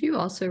 Could you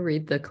also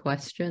read the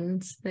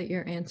questions that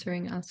you're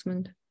answering,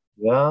 Åsmund?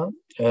 Yeah,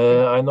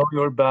 I know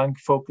your bank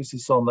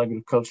focuses on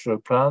agricultural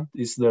plant.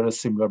 Is there a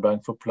similar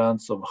bank for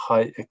plants of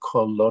high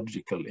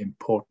ecological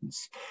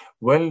importance?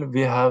 Well,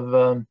 we have,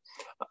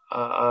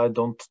 I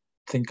don't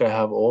think I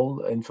have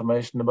all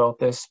information about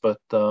this, but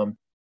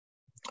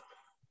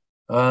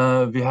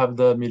we have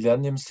the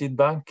Millennium Seed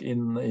Bank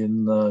in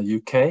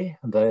UK.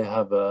 They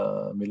have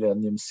a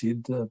Millennium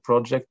Seed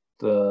project.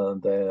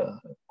 They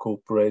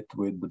cooperate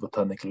with the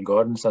botanical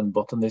gardens and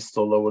botanists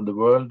all over the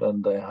world,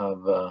 and they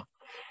have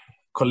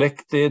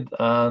collected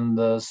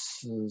and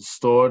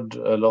stored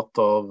a lot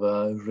of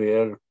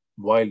rare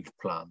wild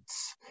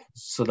plants.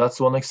 So that's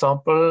one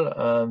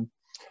example.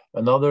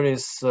 Another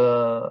is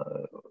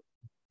a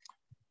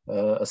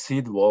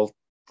seed vault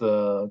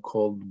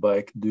called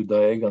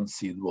Baekdudaegan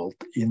Seed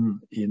Vault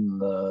in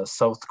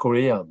South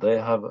Korea. They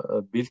have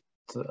built,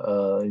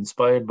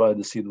 inspired by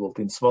the seed vault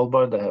in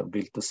Svalbard, they have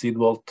built a seed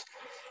vault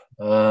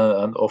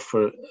and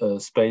offer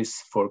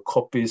space for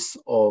copies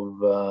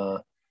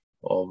of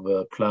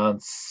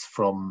plants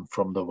from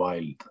the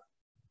wild.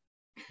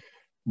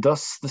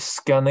 Does the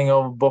scanning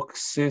of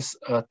boxes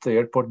at the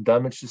airport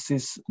damage the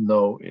seeds?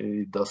 No,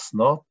 it does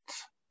not.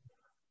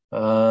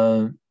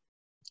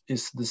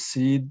 Is the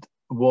seed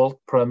vault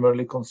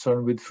primarily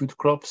concerned with food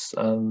crops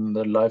and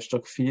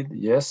livestock feed?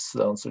 Yes,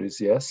 the answer is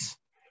yes.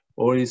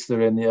 Or is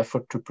there any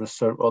effort to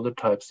preserve other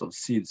types of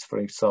seeds, for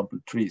example,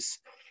 trees?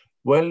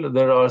 Well,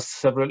 there are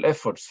several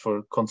efforts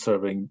for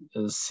conserving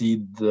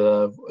seed,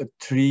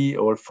 tree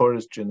or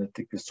forest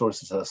genetic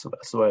resources as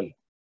well.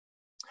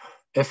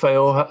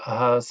 FAO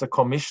has a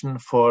commission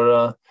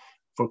for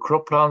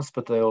croplands,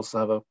 but they also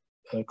have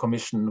a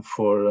commission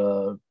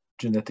for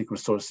genetic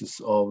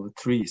resources of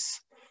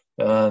trees,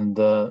 and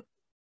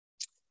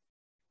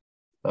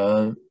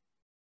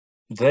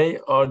they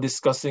are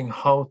discussing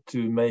how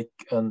to make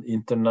an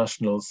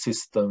international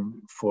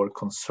system for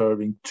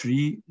conserving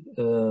tree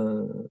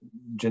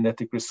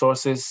genetic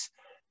resources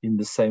in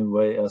the same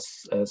way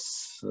as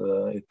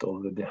it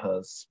already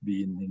has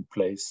been in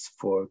place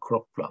for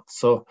croplands.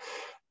 So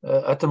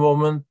at the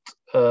moment,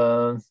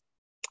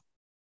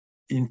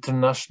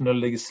 international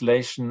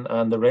legislation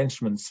and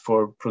arrangements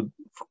for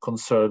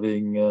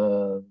conserving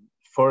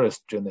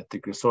forest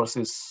genetic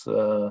resources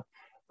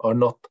are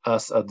not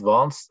as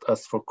advanced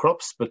as for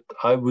crops, but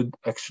I would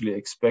actually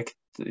expect,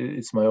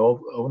 it's my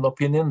own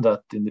opinion,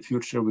 that in the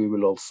future we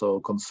will also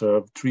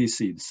conserve tree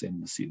seeds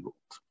in the seed vault.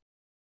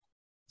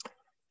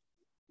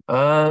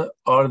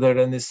 Are there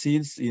any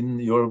seeds in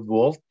your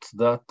vault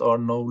that are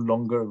no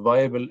longer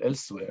viable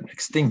elsewhere,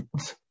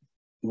 extinct?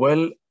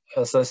 Well,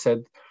 as I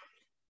said,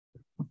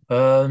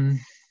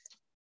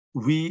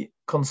 we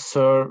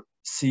conserve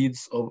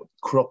seeds of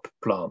crop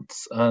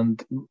plants,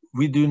 and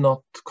we do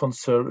not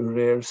conserve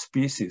rare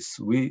species.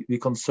 We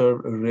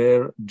conserve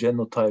rare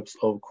genotypes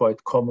of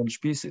quite common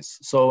species.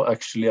 So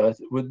actually I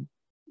would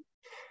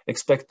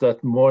expect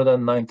that more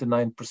than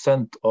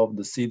 99% of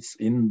the seeds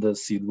in the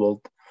seed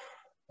vault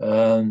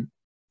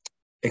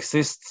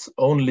exists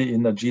only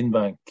in a gene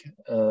bank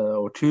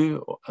or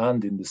two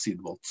and in the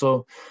seed vault.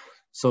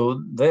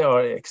 So they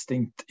are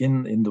extinct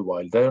in the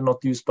wild. They are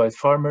not used by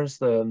farmers.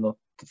 They are not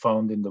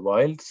found in the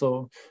wild.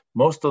 So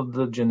most of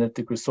the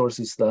genetic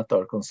resources that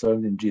are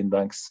conserved in gene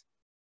banks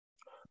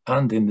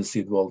and in the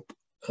seed vault,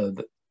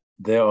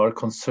 they are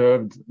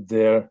conserved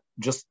there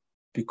just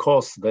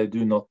because they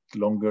do not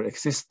longer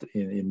exist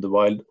in the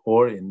wild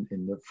or in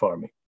the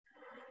farming.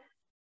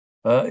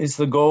 Is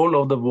the goal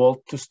of the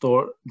vault to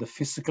store the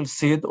physical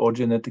seed or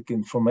genetic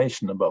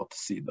information about the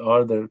seed?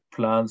 Are there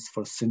plans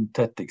for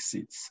synthetic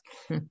seeds?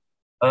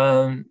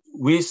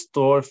 We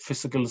store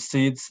physical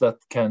seeds that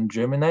can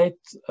germinate.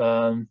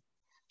 I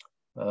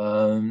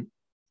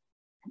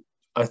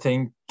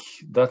think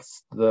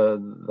that's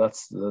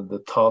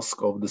the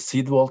task of the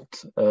seed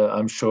vault.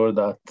 I'm sure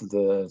that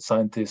the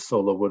scientists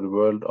all over the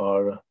world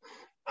are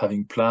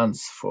having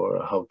plans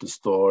for how to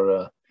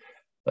store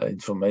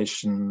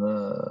information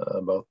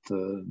about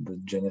the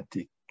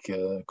genetic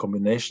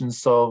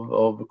combinations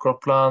of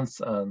crop plants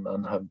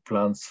and have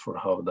plans for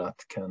how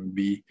that can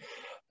be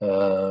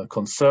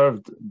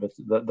conserved, but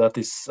that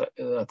is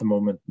at the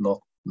moment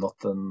not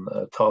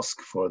a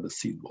task for the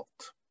seed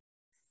vault.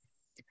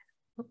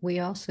 We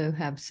also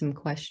have some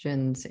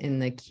questions in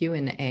the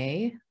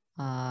Q&A.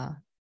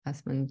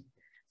 Åsmund,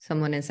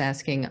 someone is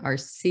asking, are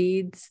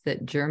seeds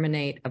that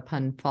germinate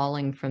upon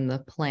falling from the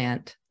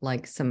plant,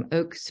 like some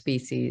oak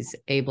species,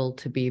 able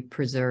to be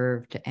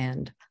preserved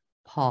and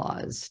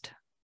paused?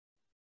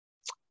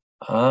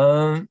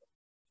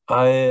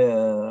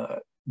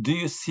 Do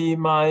you see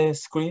my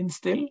screen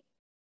still?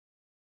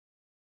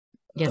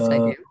 Yes, I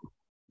do.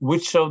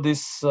 Which of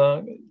these,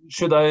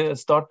 should I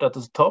start at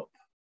the top?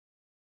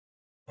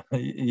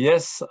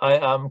 Yes, I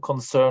am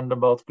concerned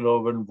about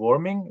global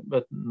warming,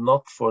 but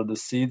not for the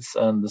seeds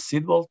and the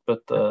seed vault,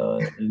 but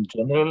in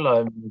general,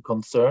 I'm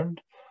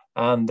concerned,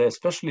 and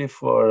especially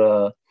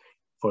for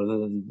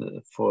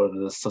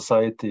the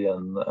society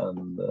and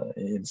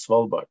in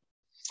Svalbard.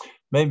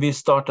 Maybe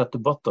start at the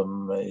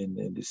bottom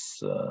in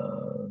this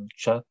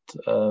chat.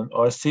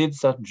 Are seeds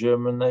that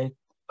germinate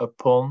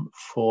upon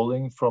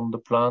falling from the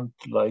plant,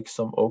 like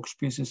some oak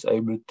species,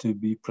 able to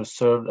be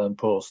preserved and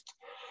paused?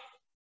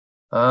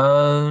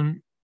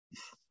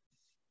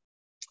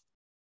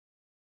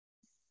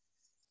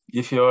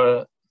 If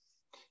you're,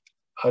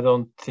 I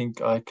don't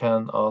think I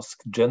can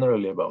ask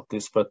generally about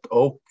this, but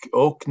oak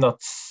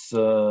nuts,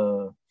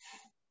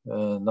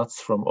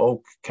 nuts from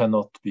oak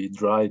cannot be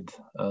dried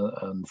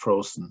and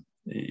frozen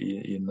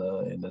in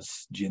a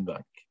gene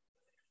bank,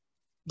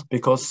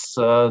 because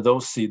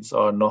those seeds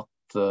are not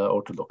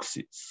orthodox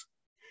seeds.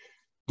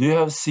 Do you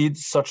have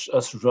seeds such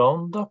as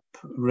Roundup,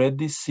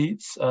 ready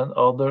seeds, and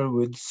other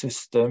with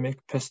systemic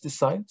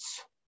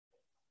pesticides?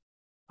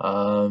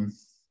 I'm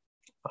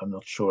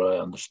not sure I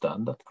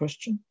understand that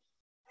question.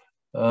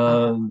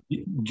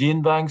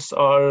 Gene banks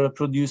are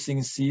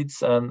producing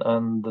seeds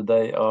and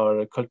they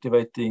are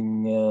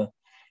cultivating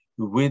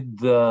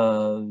with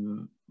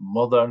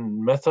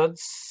modern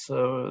methods.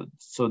 So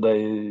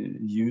they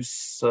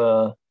use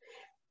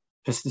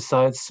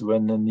pesticides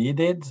when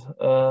needed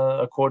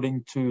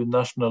according to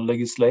national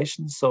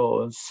legislation.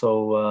 So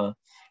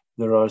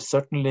there are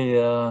certainly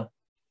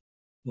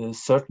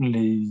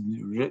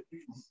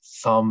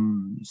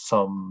some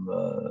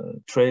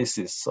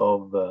traces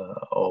of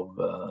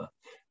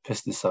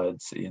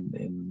pesticides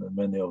in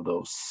many of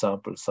those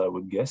samples, I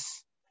would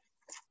guess.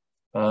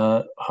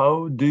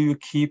 How do you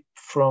keep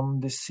from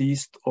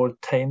diseased or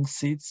tainted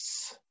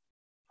seeds?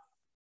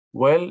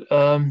 Well,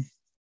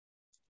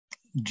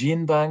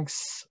 gene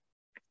banks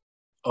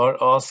are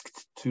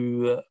asked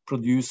to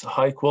produce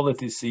high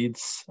quality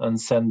seeds and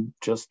send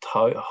just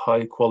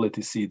high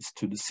quality seeds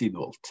to the seed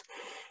vault.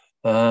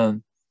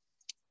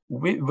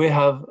 We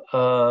have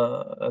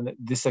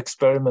this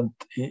experiment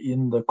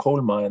in the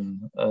coal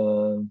mine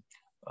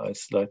I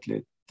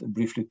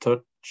briefly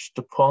touched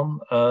upon.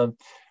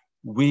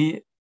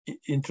 We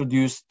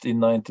introduced in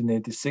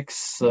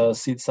 1986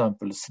 seed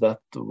samples that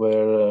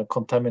were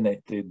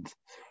contaminated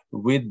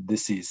with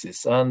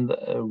diseases, and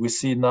we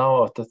see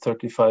now after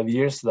 35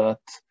 years that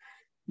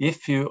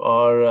if you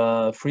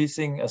are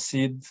freezing a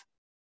seed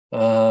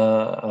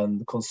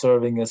and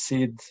conserving a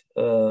seed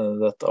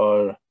that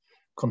are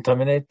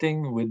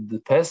contaminating with the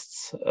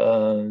pests,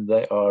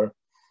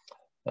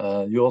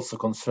 you also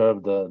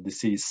conserve the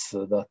disease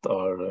that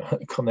are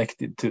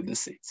connected to the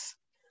seeds.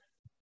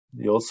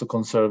 You also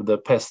conserve the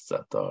pests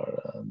that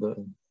are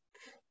the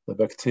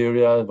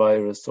bacteria,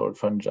 virus, or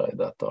fungi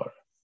that are.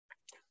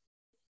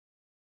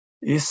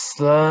 Is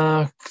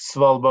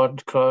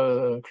Svalbard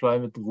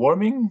climate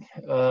warming?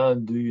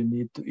 Do you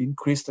need to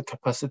increase the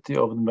capacity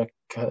of the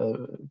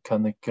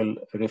mechanical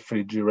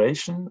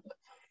refrigeration?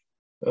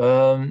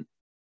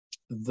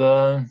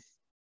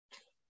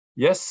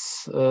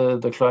 Yes,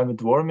 the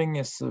climate warming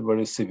is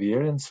very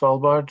severe in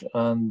Svalbard,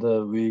 and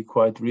we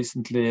quite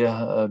recently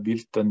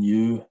built a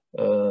new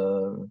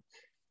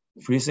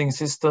freezing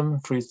system,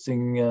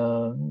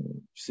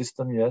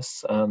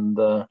 yes, and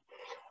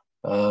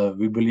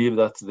we believe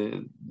that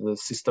the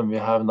system we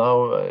have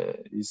now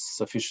is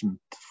sufficient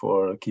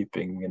for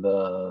keeping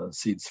the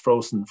seeds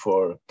frozen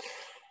for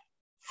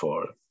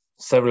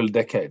several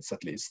decades,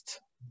 at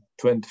least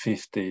 20,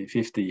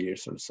 50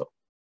 years or so.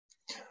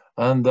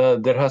 And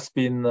there has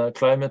been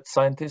climate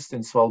scientists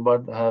in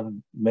Svalbard have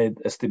made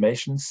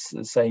estimations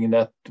saying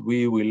that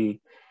we will,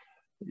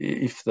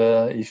 if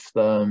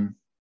the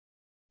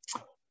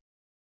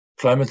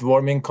climate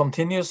warming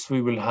continues,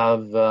 we will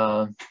have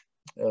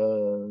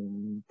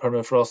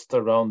permafrost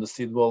around the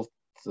seed vault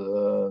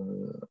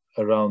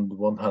around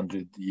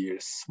 100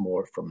 years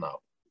more from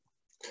now.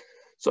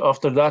 So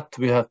after that,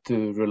 we have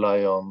to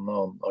rely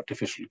on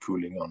artificial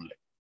cooling only.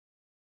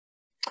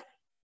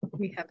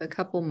 We have a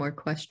couple more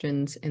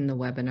questions in the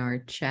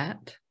webinar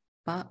chat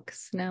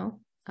box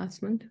now,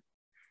 Åsmund.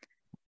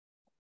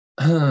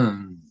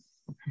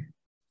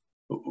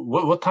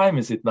 What time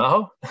is it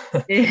now?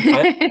 It's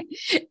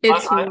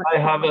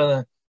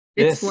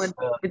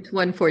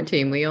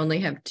 1:14. We only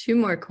have two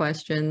more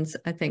questions.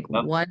 I think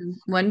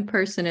one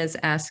person is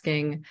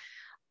asking,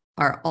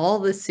 are all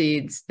the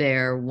seeds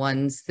there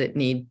ones that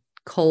need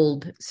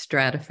cold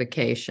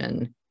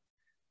stratification?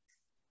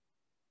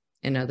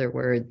 In other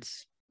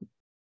words,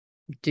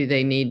 do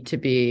they need to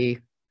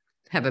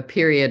have a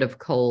period of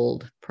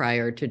cold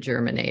prior to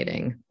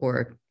germinating,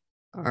 or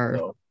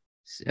are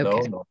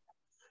no,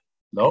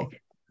 okay.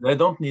 They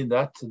don't need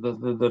that.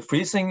 The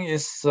freezing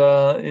is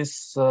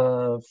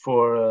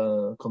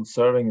for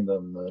conserving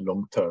them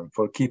long term,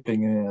 for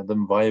keeping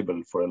them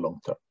viable for a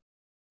long term.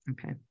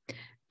 Okay.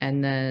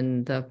 And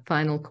then the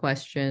final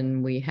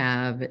question we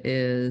have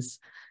is,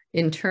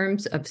 in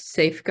terms of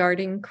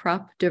safeguarding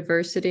crop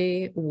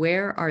diversity,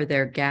 where are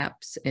there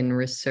gaps in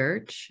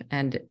research?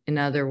 And in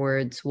other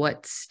words,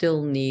 what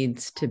still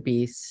needs to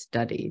be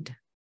studied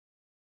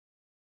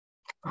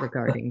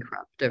regarding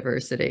crop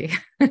diversity?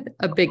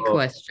 A big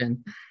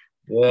question.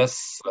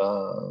 Yes,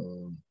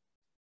 a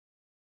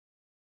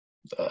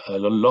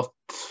lot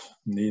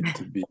need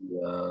to be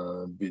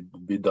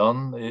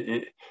done.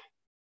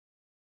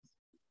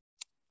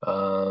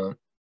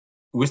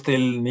 We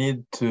still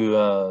need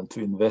to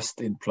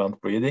invest in plant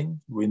breeding.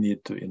 We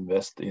need to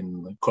invest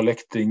in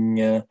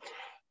collecting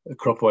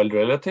crop wild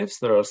relatives.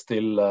 There are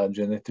still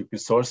genetic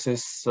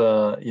resources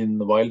in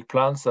wild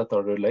plants that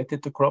are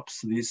related to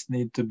crops. These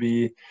need to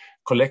be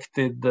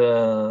collected,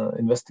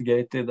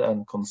 investigated,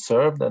 and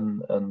conserved,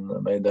 and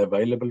made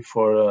available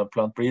for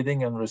plant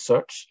breeding and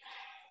research.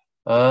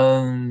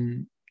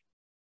 We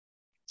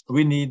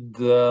need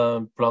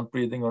plant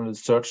breeding and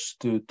research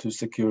to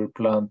secure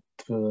plant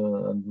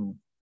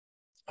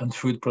and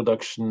food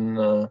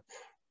production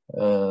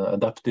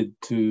adapted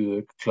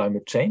to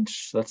climate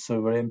change. That's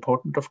very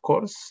important, of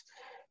course.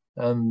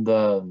 And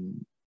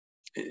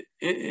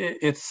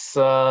it's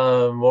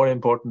more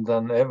important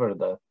than ever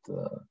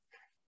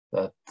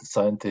that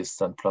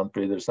scientists and plant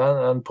breeders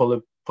and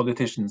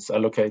politicians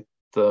allocate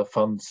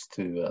funds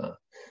to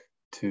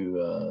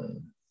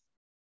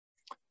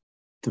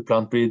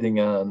plant breeding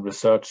and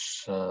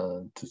research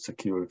to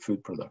secure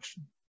food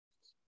production.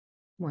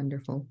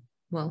 Wonderful.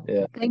 Well,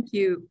 yeah. Thank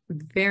you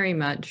very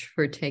much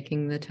for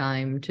taking the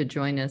time to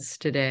join us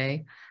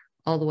today,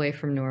 all the way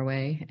from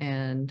Norway.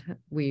 And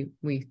we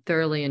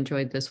thoroughly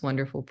enjoyed this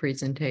wonderful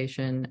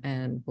presentation,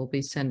 and we'll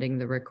be sending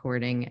the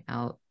recording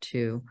out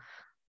to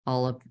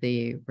all of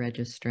the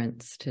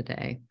registrants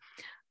today.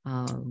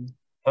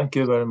 Thank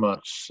you very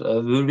much.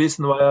 The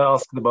reason why I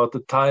asked about the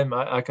time,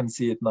 I can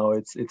see it now,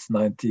 it's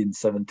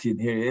 19:17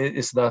 here,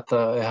 is that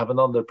I have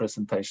another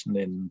presentation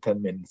in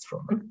 10 minutes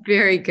from now.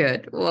 Very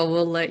good. Well,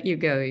 we'll let you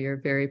go. You're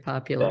very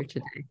popular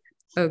today.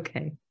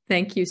 Okay.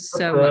 Thank you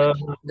so much.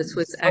 This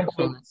was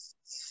excellent.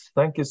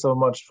 Thank you so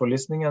much for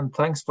listening, and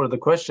thanks for the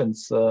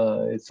questions.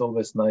 It's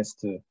always nice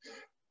to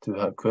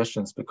have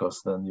questions,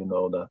 because then you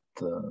know that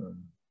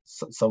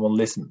someone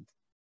listened.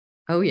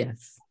 Oh,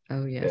 yes.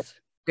 Oh, yes. Yeah.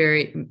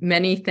 Very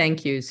many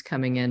thank yous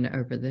coming in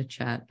over the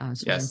chat,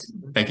 Åsmund. Yes,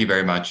 thank you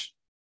very much.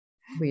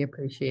 We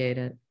appreciate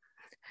it.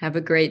 Have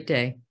a great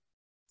day.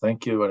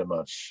 Thank you very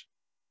much.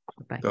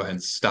 Bye. Go ahead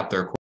and stop the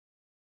recording.